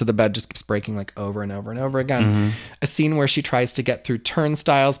bed, so the bed just keeps breaking like over and over and over again. Mm-hmm. A scene where she tries to get through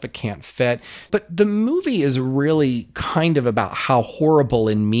turnstiles but can't fit. But the movie is really kind of about how horrible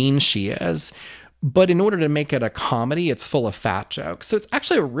and mean she is. But in order to make it a comedy, it's full of fat jokes. So it's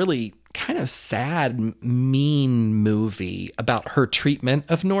actually a really kind of sad, mean movie about her treatment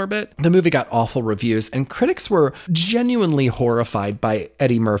of Norbit. The movie got awful reviews, and critics were genuinely horrified by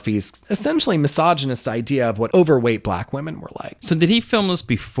Eddie Murphy's essentially misogynist idea of what overweight black women were like. So did he film this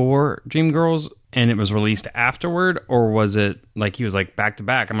before Dreamgirls and it was released afterward, or was it like he was like back to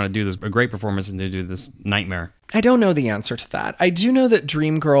back, I'm going to do this a great performance and do this nightmare? I don't know the answer to that. I do know that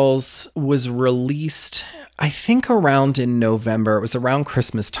Dreamgirls was released, I think, around in November. It was around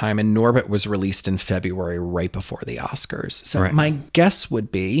Christmas time, and Norbit was released in February, right before the Oscars. So my guess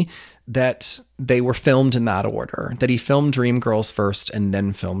would be that they were filmed in that order, that he filmed Dreamgirls first and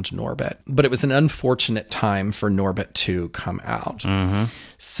then filmed Norbit. But it was an unfortunate time for Norbit to come out. Mm-hmm.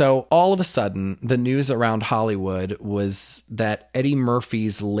 So all of a sudden, the news around Hollywood was that Eddie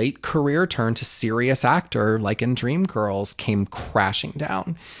Murphy's late career turn to serious actor, like in Dreamgirls, came crashing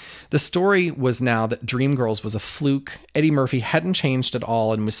down. The story was now that Dreamgirls was a fluke. Eddie Murphy hadn't changed at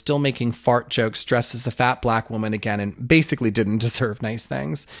all and was still making fart jokes dressed as a fat black woman again and basically didn't deserve nice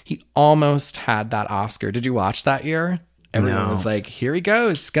things. He almost had that Oscar. Did you watch that year? Everyone was like, here he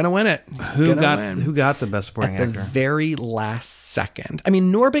goes. He's going to win it. Who got the best supporting actor? At the very last second. I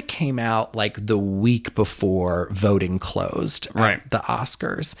mean, Norbit came out like the week before voting closed at the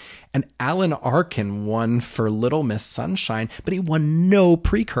Oscars. And Alan Arkin won for Little Miss Sunshine, but he won no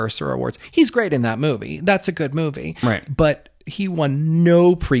precursor awards. He's great in that movie. That's a good movie. Right. But he won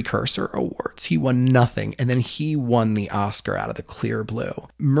no precursor awards. He won nothing. And then he won the Oscar out of the clear blue.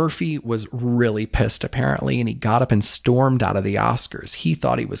 Murphy was really pissed, apparently, and he got up and stormed out of the Oscars. He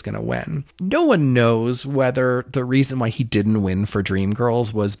thought he was going to win. No one knows whether the reason why he didn't win for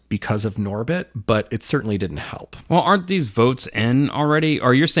Dreamgirls was because of Norbit, but it certainly didn't help. Well, aren't these votes in already?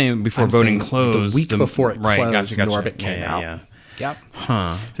 Or you're saying before voting closed? The week before it closed, gotcha. Norbit came out. Yeah. Yep.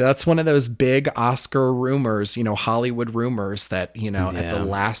 Huh. So that's one of those big Oscar rumors, Hollywood rumors that, at the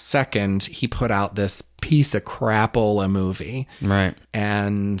last second, he put out this piece of crapola movie. Right.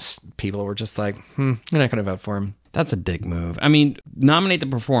 And people were just like, you're not going to vote for him. That's a dick move. I mean, nominate the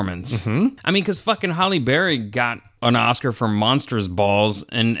performance. Mm-hmm. I mean, because fucking Halle Berry got an Oscar for Monsters Balls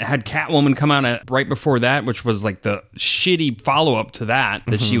and had Catwoman come out right before that, which was like the shitty follow-up to that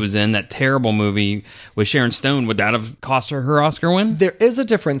she was in, that terrible movie with Sharon Stone. Would that have cost her Oscar win? There is a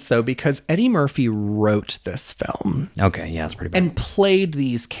difference, though, because Eddie Murphy wrote this film. Okay, yeah, that's pretty bad. And played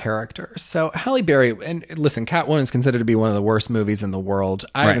these characters. So Halle Berry, and listen, Catwoman is considered to be one of the worst movies in the world.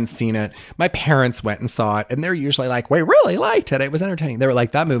 I haven't seen it. My parents went and saw it, and they're usually like, we really liked it. It was entertaining. They were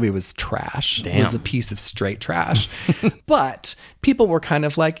like, that movie was trash. Damn. It was a piece of straight trash. But people were kind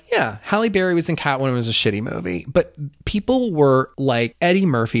of like, yeah, Halle Berry was in Catwoman, it was a shitty movie. But people were like, Eddie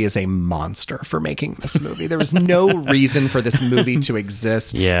Murphy is a monster for making this movie. There was no reason for this movie to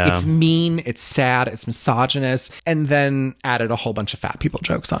exist. Yeah. It's mean, it's sad, it's misogynist, and then added a whole bunch of fat people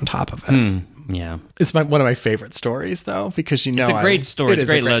jokes on top of it. Yeah. It's one of my favorite stories, though, because It's a great story. It's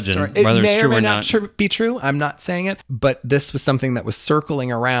a great legend, It whether may it's or true may or not not. be true. I'm not saying it, but this was something that was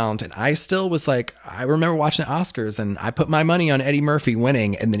circling around, and I still was like, I remember watching the Oscars, and I put my money on Eddie Murphy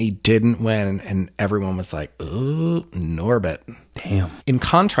winning, and then he didn't win, and everyone was like, ooh, Norbit. Damn. In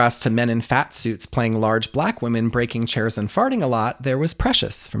contrast to men in fat suits playing large black women breaking chairs and farting a lot, there was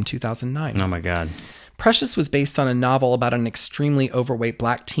Precious from 2009. Oh my God. Precious was based on a novel about an extremely overweight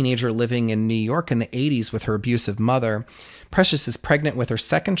black teenager living in New York in the 80s with her abusive mother. Precious is pregnant with her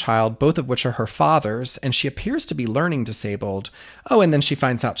second child, both of which are her father's, and she appears to be learning disabled. Oh, and then she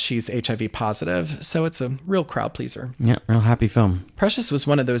finds out she's HIV positive, so it's a real crowd pleaser. Yeah, real happy film. Precious was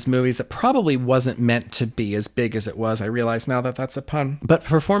one of those movies that probably wasn't meant to be as big as it was. I realize now that that's a pun. But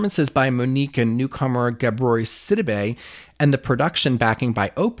performances by Monique and newcomer Gabourey Sidibe and the production backing by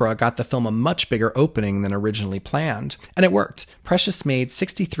Oprah got the film a much bigger opening than originally planned. And it worked. Precious made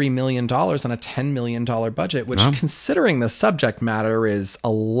 $63 million on a $10 million budget, which, considering the subject matter, is a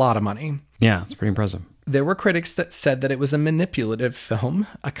lot of money. Yeah, it's pretty impressive. There were critics that said that it was a manipulative film,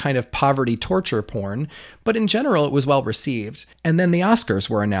 a kind of poverty torture porn, but in general it was well received. And then the Oscars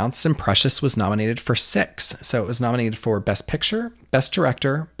were announced and Precious was nominated for 6. So it was nominated for Best Picture, Best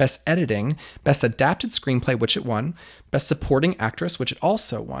Director, Best Editing, Best Adapted Screenplay, which it won, Best Supporting Actress, which it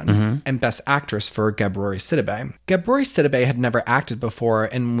also won, and Best Actress for Gabourey Sidibe. Gabourey Sidibe had never acted before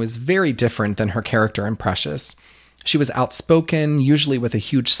and was very different than her character in Precious. She was outspoken, usually with a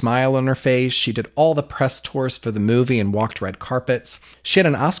huge smile on her face. She did all the press tours for the movie and walked red carpets. She had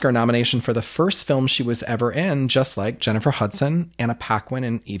an Oscar nomination for the first film she was ever in, just like Jennifer Hudson, Anna Paquin,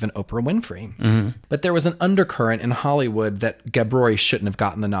 and even Oprah Winfrey. But there was an undercurrent in Hollywood that Gabourey shouldn't have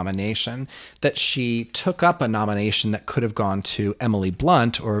gotten the nomination, that she took up a nomination that could have gone to Emily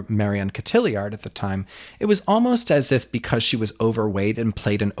Blunt or Marion Cotillard at the time. It was almost as if because she was overweight and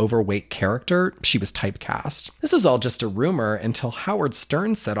played an overweight character, she was typecast. This was all just a rumor until Howard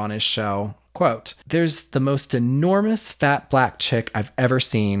Stern said on his show, quote, "There's the most enormous fat black chick I've ever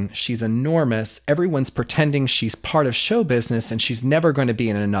seen. She's enormous. Everyone's pretending she's part of show business and she's never going to be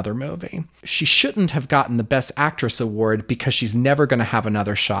in another movie. She shouldn't have gotten the Best Actress award because she's never going to have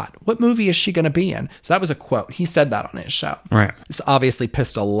another shot. What movie is she going to be in?" So that was a quote. He said that on his show. Right. This obviously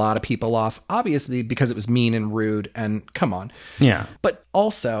pissed a lot of people off, obviously because it was mean and rude and come on. Yeah. But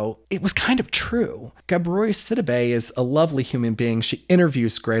also, it was kind of true. Gabourey Sidibe is a lovely human being. She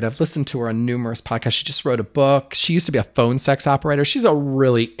interviews great. I've listened to her on numerous podcasts. She just wrote a book. She used to be a phone sex operator. She's a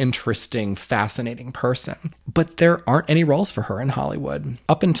really interesting, fascinating person. But there aren't any roles for her in Hollywood.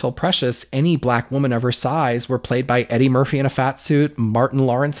 Up until Precious, any black woman of her size were played by Eddie Murphy in a fat suit, Martin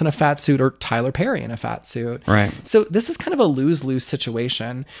Lawrence in a fat suit, or Tyler Perry in a fat suit. Right. So this is kind of a lose-lose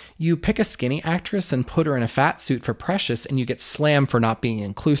situation. You pick a skinny actress and put her in a fat suit for Precious, and you get slammed for not being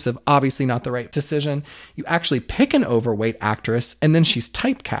inclusive. Obviously not the right decision. You actually pick an overweight actress, and then she's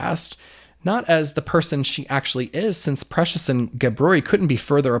typecast, not as the person she actually is, since Precious and Gabourey couldn't be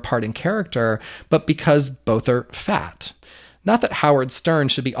further apart in character, but because both are fat. Not that Howard Stern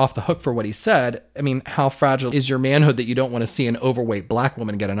should be off the hook for what he said. I mean, how fragile is your manhood that you don't want to see an overweight black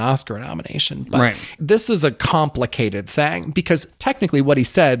woman get an Oscar nomination? But Right. This is a complicated thing because technically what he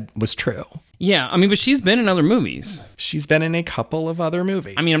said was true. Yeah, I mean, but she's been in other movies. She's been in a couple of other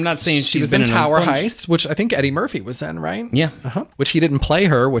movies. I mean, I'm not saying she she's was been in in a Tower bunch. Heist, which I think Eddie Murphy was in, right? Yeah. Which he didn't play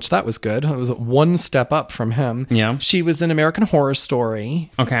her, which that was good. It was one step up from him. Yeah. She was in American Horror Story.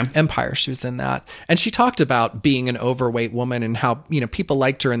 Okay. Empire, she was in that. And she talked about being an overweight woman and how, you know, people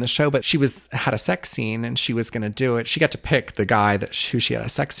liked her in the show, but she had a sex scene and she was going to do it. She got to pick the guy who she had a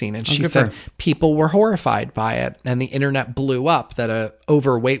sex scene. And she good for said her. people were horrified by it. And the internet blew up that a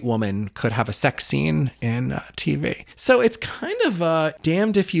overweight woman could have a sex scene in TV. So it's kind of a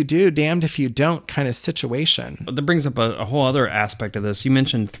damned if you do, damned if you don't kind of situation. But that brings up a whole other aspect of this. You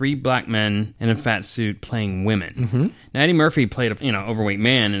mentioned 3 black men in a fat suit playing women. Mm-hmm. Now, Eddie Murphy played a overweight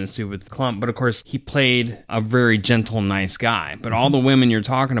man in a suit with clump, but of course he played a very gentle, nice guy. But all the women you're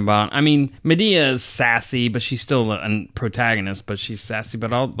talking about, I mean, Medea is sassy, but she's still a protagonist, but she's sassy.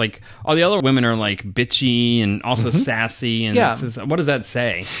 But all the other women are like bitchy and also sassy. And Yeah. it's just, what does that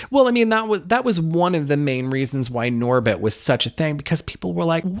say? Well, I mean, that was one of the main reasons why Norbit was such a thing, because people were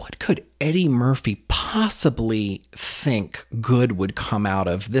like, what could Eddie Murphy possibly think good would come out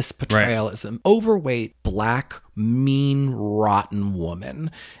of this portrayal as an overweight, black, mean, rotten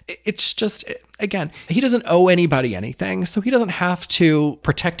woman? It's just... again, he doesn't owe anybody anything, so he doesn't have to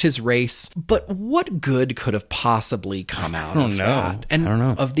protect his race. But what good could have possibly come out of that? And I don't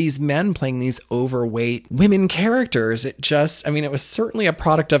know. of these men playing these overweight women characters, it was certainly a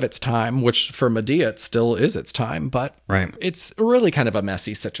product of its time, which for Medea, it still is its time, but Right. it's really kind of a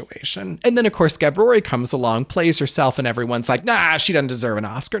messy situation. And then, of course, Gabrielle comes along, plays herself, and everyone's like, nah, she doesn't deserve an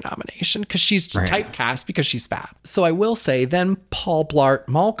Oscar nomination because she's typecast because she's fat. So I will say, then Paul Blart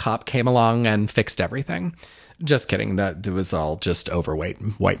Mall Cop came along and fixed everything. Just kidding. That it was all just overweight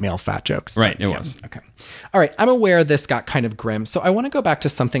white male fat jokes. Right, it was. Okay. All right. I'm aware this got kind of grim, so I want to go back to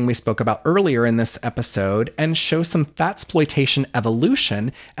something we spoke about earlier in this episode and show some fatsploitation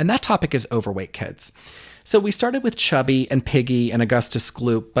evolution, and that topic is overweight kids. So we started with Chubby and Piggy and Augustus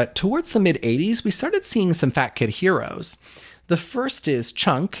Gloop, but towards the mid-'80s, we started seeing some fat kid heroes. The first is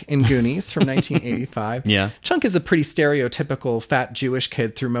Chunk in Goonies from 1985. Yeah. Chunk is a pretty stereotypical fat Jewish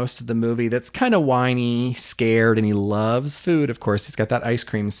kid through most of the movie that's kind of whiny, scared, and he loves food. Of course, he's got that ice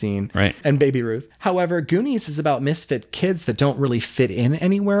cream scene. Right. And Baby Ruth. However, Goonies is about misfit kids that don't really fit in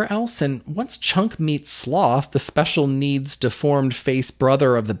anywhere else. And once Chunk meets Sloth, the special needs deformed face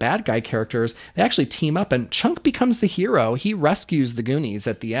brother of the bad guy characters, they actually team up and Chunk becomes the hero. He rescues the Goonies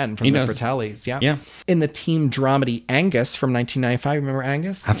at the end from the Fratellis. Yeah. Yeah. In the teen dramedy Angus from 1995, remember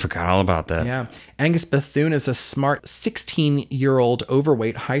Angus? I forgot all about that. Yeah. Angus Bethune is a smart 16-year-old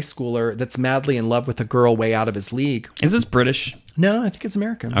overweight high schooler that's madly in love with a girl way out of his league. Is this British? No, I think it's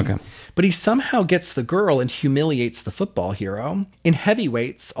American. Okay. But he somehow gets the girl and humiliates the football hero. In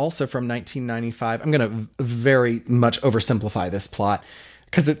Heavyweights, also from 1995, I'm going to very much oversimplify this plot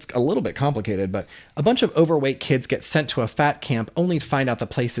because it's a little bit complicated, but a bunch of overweight kids get sent to a fat camp only to find out the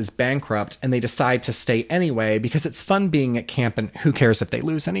place is bankrupt, and they decide to stay anyway because it's fun being at camp and who cares if they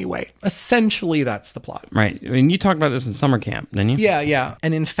lose any weight. Essentially, that's the plot. Right. I mean, you talked about this in summer camp, didn't you? Yeah.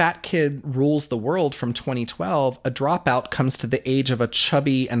 And in Fat Kid Rules the World from 2012, a dropout comes to the age of a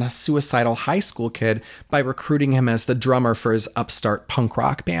chubby and a suicidal high school kid by recruiting him as the drummer for his upstart punk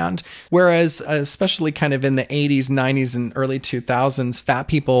rock band. Whereas, especially kind of in the 80s, 90s, and early 2000s, fat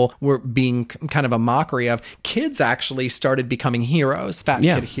people were being kind of a mockery of. Kids actually started becoming heroes, fat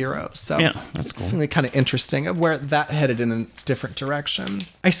kid heroes. So that's cool. It's really kind of interesting of where that headed in a different direction.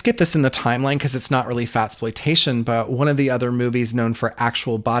 I skipped this in the timeline because it's not really fatsploitation, but one of the other movies known for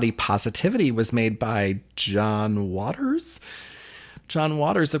actual body positivity was made by John Waters. John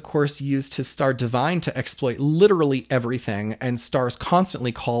Waters, of course, used his star Divine to exploit literally everything, and stars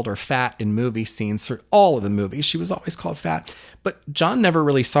constantly called her fat in movie scenes for all of the movies. She was always called fat. But John never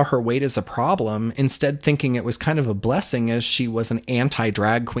really saw her weight as a problem, instead thinking it was kind of a blessing as she was an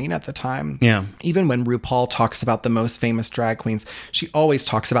anti-drag queen at the time. Yeah. Even when RuPaul talks about the most famous drag queens, she always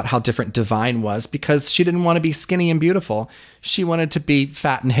talks about how different Divine was because she didn't want to be skinny and beautiful. She wanted to be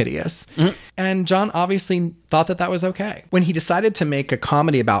fat and hideous. Mm-hmm. And John obviously thought that was okay. When he decided to make a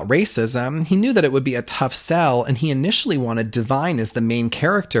comedy about racism, he knew that it would be a tough sell, and he initially wanted Divine as the main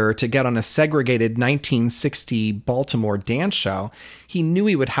character to get on a segregated 1960 Baltimore dance show. He knew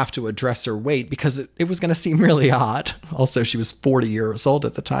he would have to address her weight because it was going to seem really odd. Also, she was 40 years old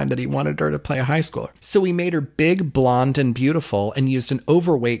at the time that he wanted her to play a high schooler. So he made her big, blonde, and beautiful and used an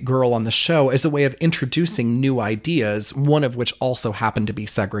overweight girl on the show as a way of introducing new ideas, one of which also happened to be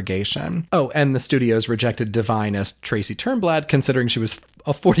segregation. Oh, and the studios rejected Divine as Tracy Turnblad, considering she was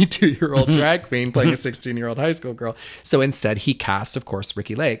a 42-year-old drag queen playing a 16-year-old high school girl. So instead, he cast, of course,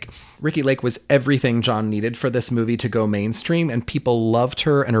 Ricki Lake. Ricki Lake was everything John needed for this movie to go mainstream, and people loved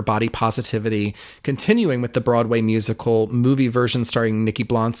her and her body positivity, continuing with the Broadway musical, movie version starring Nikki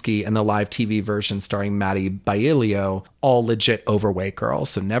Blonsky, and the live TV version starring Maddie Bailio, all legit overweight girls.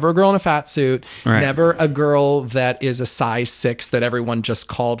 So never a girl in a fat suit, never a girl that is a size 6 that everyone just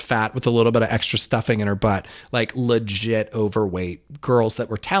called fat with a little bit of extra stuffing in her butt. Like legit overweight girls that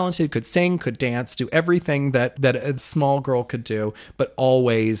were talented, could sing, could dance, do everything that a small girl could do, but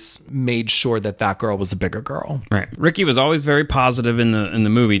always made sure that that girl was a bigger girl. Right. Ricky was always very positive in the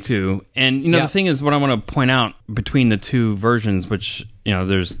movie too. And the thing is, what I want to point out between the two versions, which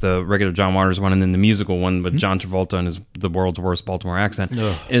there's the regular John Waters one and then the musical one with John Travolta and the world's worst Baltimore accent,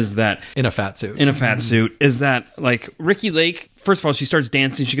 is that in a fat suit. Is that like Ricki Lake, first of all, she starts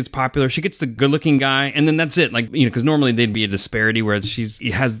dancing, she gets popular, she gets the good-looking guy, and then that's it. Like, because normally they'd be a disparity where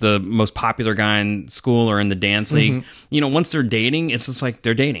she has the most popular guy in school or in the dance league. Once they're dating, it's just like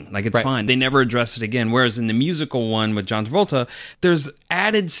they're dating. Like, it's fine. They never address it again. Whereas in the musical one with John Travolta, there's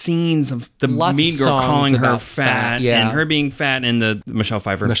added scenes of the mean girl calling her fat and her being fat, and the Michelle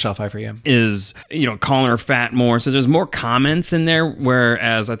Pfeiffer, is, calling her fat more. So there's more comments in there,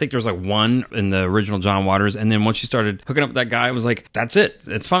 whereas I think there's like one in the original John Waters, and then once she started hooking up with that guy it was like, that's it.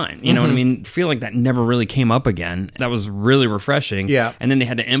 It's fine. You know what I mean? I feel like that never really came up again. That was really refreshing. Yeah. And then they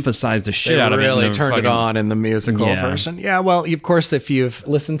had to emphasize the shit out of it. Really and turned it on in the musical Yeah. version. Yeah, well, of course, if you've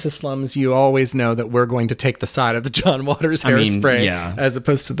listened to Slums, you always know that we're going to take the side of the John Waters Hairspray as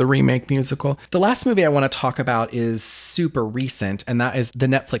opposed to the remake musical. The last movie I want to talk about is super recent, and that is the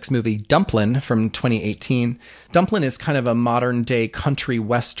Netflix movie Dumplin' from 2018. Dumplin' is kind of a modern-day country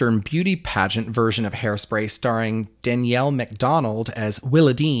western beauty pageant version of Hairspray, starring Danielle McDonald as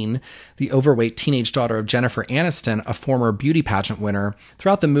Willadine, the overweight teenage daughter of Jennifer Aniston, a former beauty pageant winner.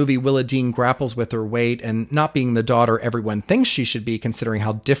 Throughout the movie, Willadine grapples with her weight and not being the daughter everyone thinks she should be, considering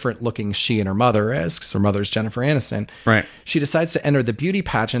how different looking she and her mother is, because her mother's Jennifer Aniston. Right. She decides to enter the beauty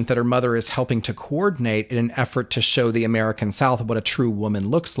pageant that her mother is helping to coordinate in an effort to show the American South what a true woman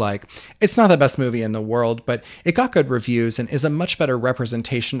looks like. It's not the best movie in the world, but it got good reviews and is a much better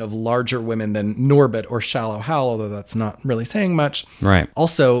representation of larger women than Norbit or Shallow Hal, although that's not really saying much. Right.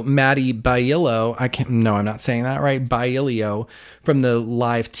 Also, Maddie Bailio, I'm not saying that right, Bailio, from the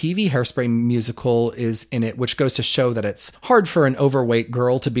live TV Hairspray musical is in it, which goes to show that it's hard for an overweight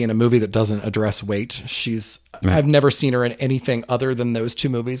girl to be in a movie that doesn't address weight. I've never seen her in anything other than those two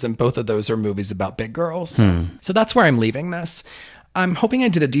movies, and both of those are movies about big girls. So that's where I'm leaving this. I'm hoping I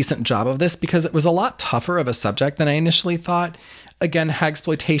did a decent job of this because it was a lot tougher of a subject than I initially thought. Again,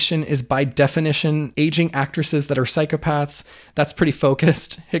 hagsploitation is by definition aging actresses that are psychopaths. That's pretty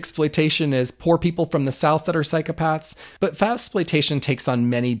focused. Hicksploitation is poor people from the South that are psychopaths. But fatsploitation takes on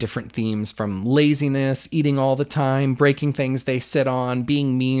many different themes, from laziness, eating all the time, breaking things they sit on,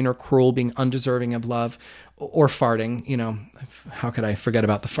 being mean or cruel, being undeserving of love, or farting. You know, how could I forget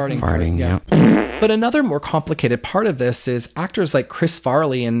about the farting part? Yeah. But another more complicated part of this is actors like Chris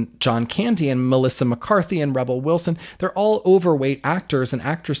Farley and John Candy and Melissa McCarthy and Rebel Wilson. They're all overweight actors and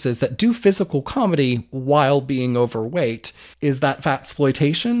actresses that do physical comedy while being overweight. Is that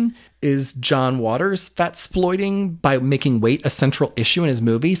fatsploitation? Is John Waters fatsploiting by making weight a central issue in his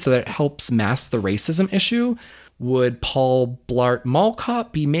movie so that it helps mask the racism issue? Would Paul Blart Mall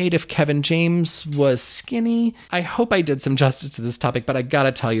Cop be made if Kevin James was skinny? I hope I did some justice to this topic, but I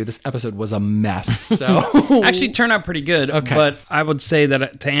gotta tell you, this episode was a mess. So Actually, it turned out pretty good. Okay. But I would say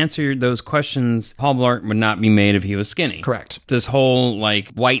that to answer those questions, Paul Blart would not be made if he was skinny. Correct. This whole like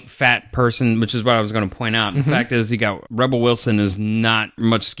white fat person, which is what I was going to point out. The fact is, you got Rebel Wilson is not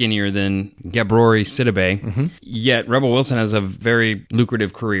much skinnier than Gabrielle Sidibe. Yet Rebel Wilson has a very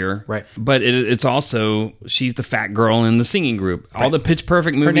lucrative career. Right. But it's also, she's the fat girl in the singing group. All the Pitch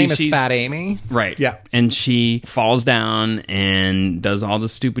Perfect movies. her name is Fat Amy. Right. Yeah. And she falls down and does all the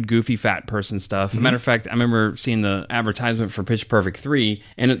stupid, goofy, fat person stuff. As a matter of fact, I remember seeing the advertisement for Pitch Perfect 3,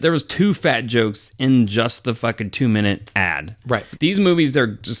 and there was 2 fat jokes in just the fucking 2-minute ad. Right. These movies,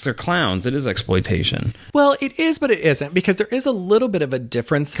 they're clowns. It is exploitation. Well, it is, but it isn't, because there is a little bit of a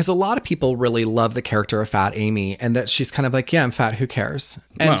difference, because a lot of people really love the character of Fat Amy, and that she's kind of like, yeah, I'm fat, who cares?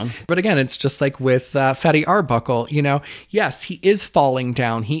 But again, it's just like with Fatty Arbuckle. You know, yes, he is falling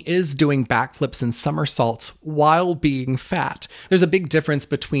down. He is doing backflips and somersaults while being fat. There's a big difference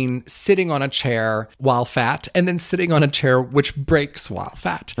between sitting on a chair while fat and then sitting on a chair which breaks while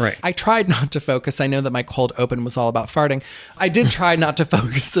fat. Right. I tried not to focus. I know that my cold open was all about farting. I did try not to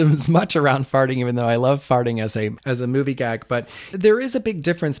focus as much around farting, even though I love farting as a movie gag. But there is a big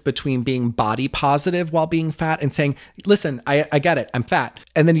difference between being body positive while being fat and saying, listen, I get it, I'm fat.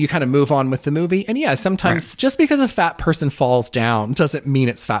 And then you kind of move on with the movie. And yeah, sometimes just because a fat person falls down doesn't mean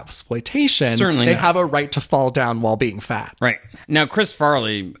it's fatsploitation. Certainly they not. have a right to fall down while being fat. Right. Now, Chris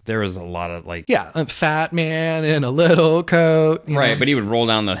Farley, there was a lot of like... Yeah, a fat man in a little coat. you Right, know. but he would roll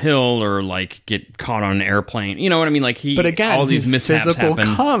down the hill or like get caught on an airplane. You know what I mean? Like But again, all these mishaps physical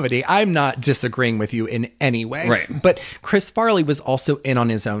happen. comedy. I'm not disagreeing with you in any way. Right. But Chris Farley was also in on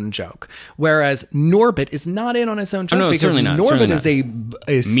his own joke, whereas Norbit is not in on his own joke no, because certainly not, Norbit certainly is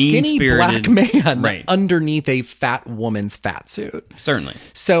a skinny black Mean-spirited. man Right. underneath a fat woman's fat suit. Certainly.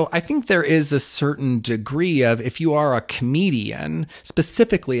 So I think there is a certain degree of, if you are a comedian,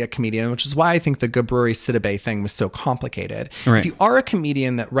 specifically a comedian, which is why I think the Gabrielle Sidibe thing was so complicated. Right. If you are a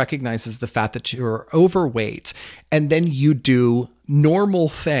comedian that recognizes the fact that you're overweight and then you do normal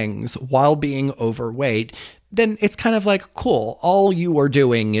things while being overweight, then it's kind of like, cool, all you are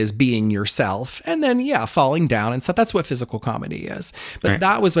doing is being yourself. And then, yeah, falling down and stuff. That's what physical comedy is. But Right.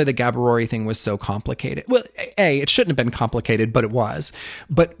 that was why the Gabrielle thing was so complicated. Well, it shouldn't have been complicated, but it was.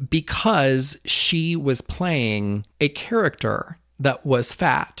 But because she was playing a character that was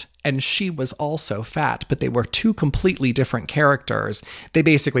fat and she was also fat, but they were two completely different characters, they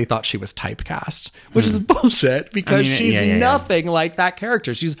basically thought she was typecast, which is bullshit because she's nothing like that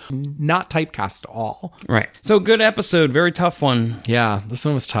character. She's not typecast at all. Right. So good episode. Very tough one. Yeah, this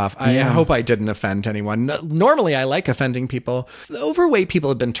one was tough. I hope I didn't offend anyone. Normally, I like offending people. Overweight people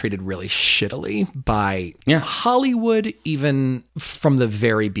have been treated really shittily by Hollywood, even from the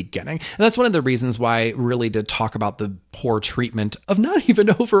very beginning. And that's one of the reasons why I really did talk about the poor treatment of not even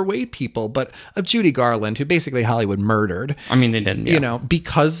overweight people, but of Judy Garland, who basically Hollywood murdered. I mean, they didn't, you know,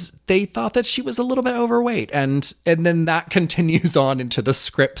 because they thought that she was a little bit overweight. And then that continues on into the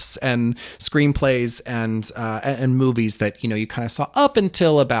scripts and screenplays and movies that, you know, you kind of saw up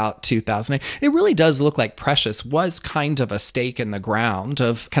until about 2008. It really does look like Precious was kind of a stake in the ground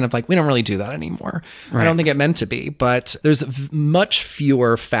of kind of like, we don't really do that anymore. Right. I don't think it meant to be, but there's much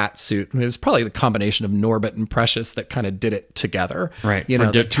fewer fat suit. I mean, it was probably the combination of Norbit and Precious that kind of did it together. Right. You for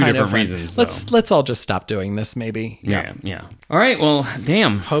know, two different reasons. Let's all just stop doing this, maybe. Yeah. All right. Well,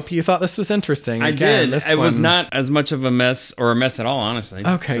 damn. Hope you thought this was interesting. I did. It was not as much of a mess or a mess at all, honestly.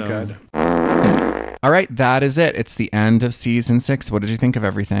 Okay, good. All right, that is it. It's the end of season 6. What did you think of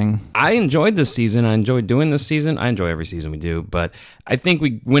everything? I enjoyed this season. I enjoyed doing this season. I enjoy every season we do, but I think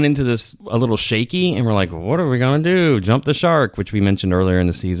we went into this a little shaky, and we're like, what are we going to do? Jump the shark, which we mentioned earlier in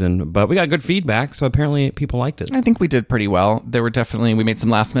the season, but we got good feedback, so apparently people liked it. I think we did pretty well. There were definitely, we made some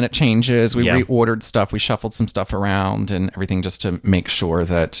last minute changes. We reordered stuff. We shuffled some stuff around and everything just to make sure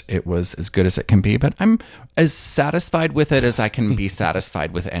that it was as good as it can be, but I'm as satisfied with it as I can be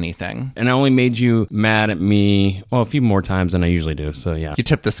satisfied with anything. And I only made you mad at me, well, a few more times than I usually do, so yeah. You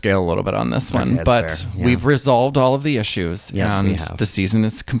tipped the scale a little bit on this one, okay, but we've resolved all of the issues. Yes, and we have. The season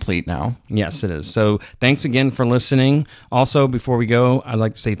is complete now. Yes, it is. So thanks again for listening. Also, before we go, I'd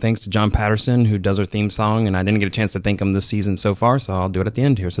like to say thanks to John Patterson, who does our theme song, and I didn't get a chance to thank him this season so far, so I'll do it at the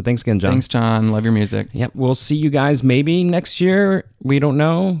end here. So thanks again, John. Thanks, John. Love your music. Yep, we'll see you guys maybe next year. We don't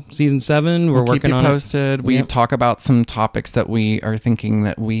know. Season 7, we're working on it. Keep you posted. We talk about some topics that we are thinking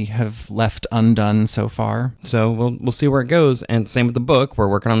that we have left undone so far. So we'll see where it goes. And same with the book. We're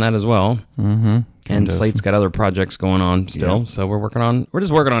working on that as well. Mm-hmm. And Slate's got other projects going on still. So we're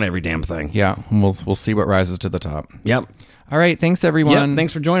just working on every damn thing. Yeah. We'll see what rises to the top. Yep. All right. Thanks, everyone. Yep,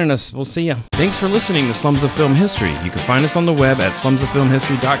 thanks for joining us. We'll see you. Thanks for listening to Slums of Film History. You can find us on the web at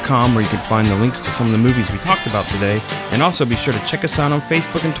slumsoffilmhistory.com, where you can find the links to some of the movies we talked about today. And also be sure to check us out on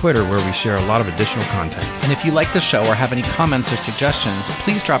Facebook and Twitter, where we share a lot of additional content. And if you like the show or have any comments or suggestions,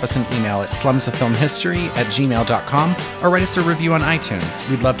 please drop us an email at slumsoffilmhistory@gmail.com or write us a review on iTunes.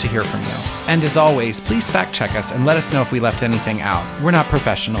 We'd love to hear from you. And as always, please fact check us and let us know if we left anything out. We're not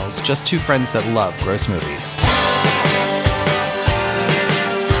professionals, just two friends that love gross movies.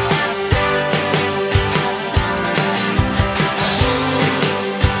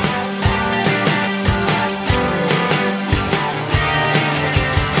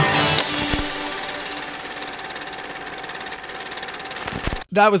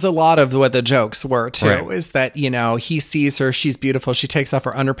 That was a lot of what the jokes were, too, right. Is that, you know, he sees her, she's beautiful, she takes off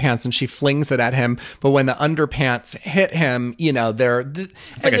her underpants and she flings it at him, but when the underpants hit him, you know, they're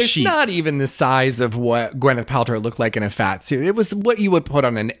not even the size of what Gwyneth Paltrow looked like in a fat suit. It was what you would put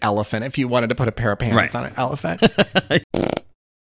on an elephant if you wanted to put a pair of pants on an elephant.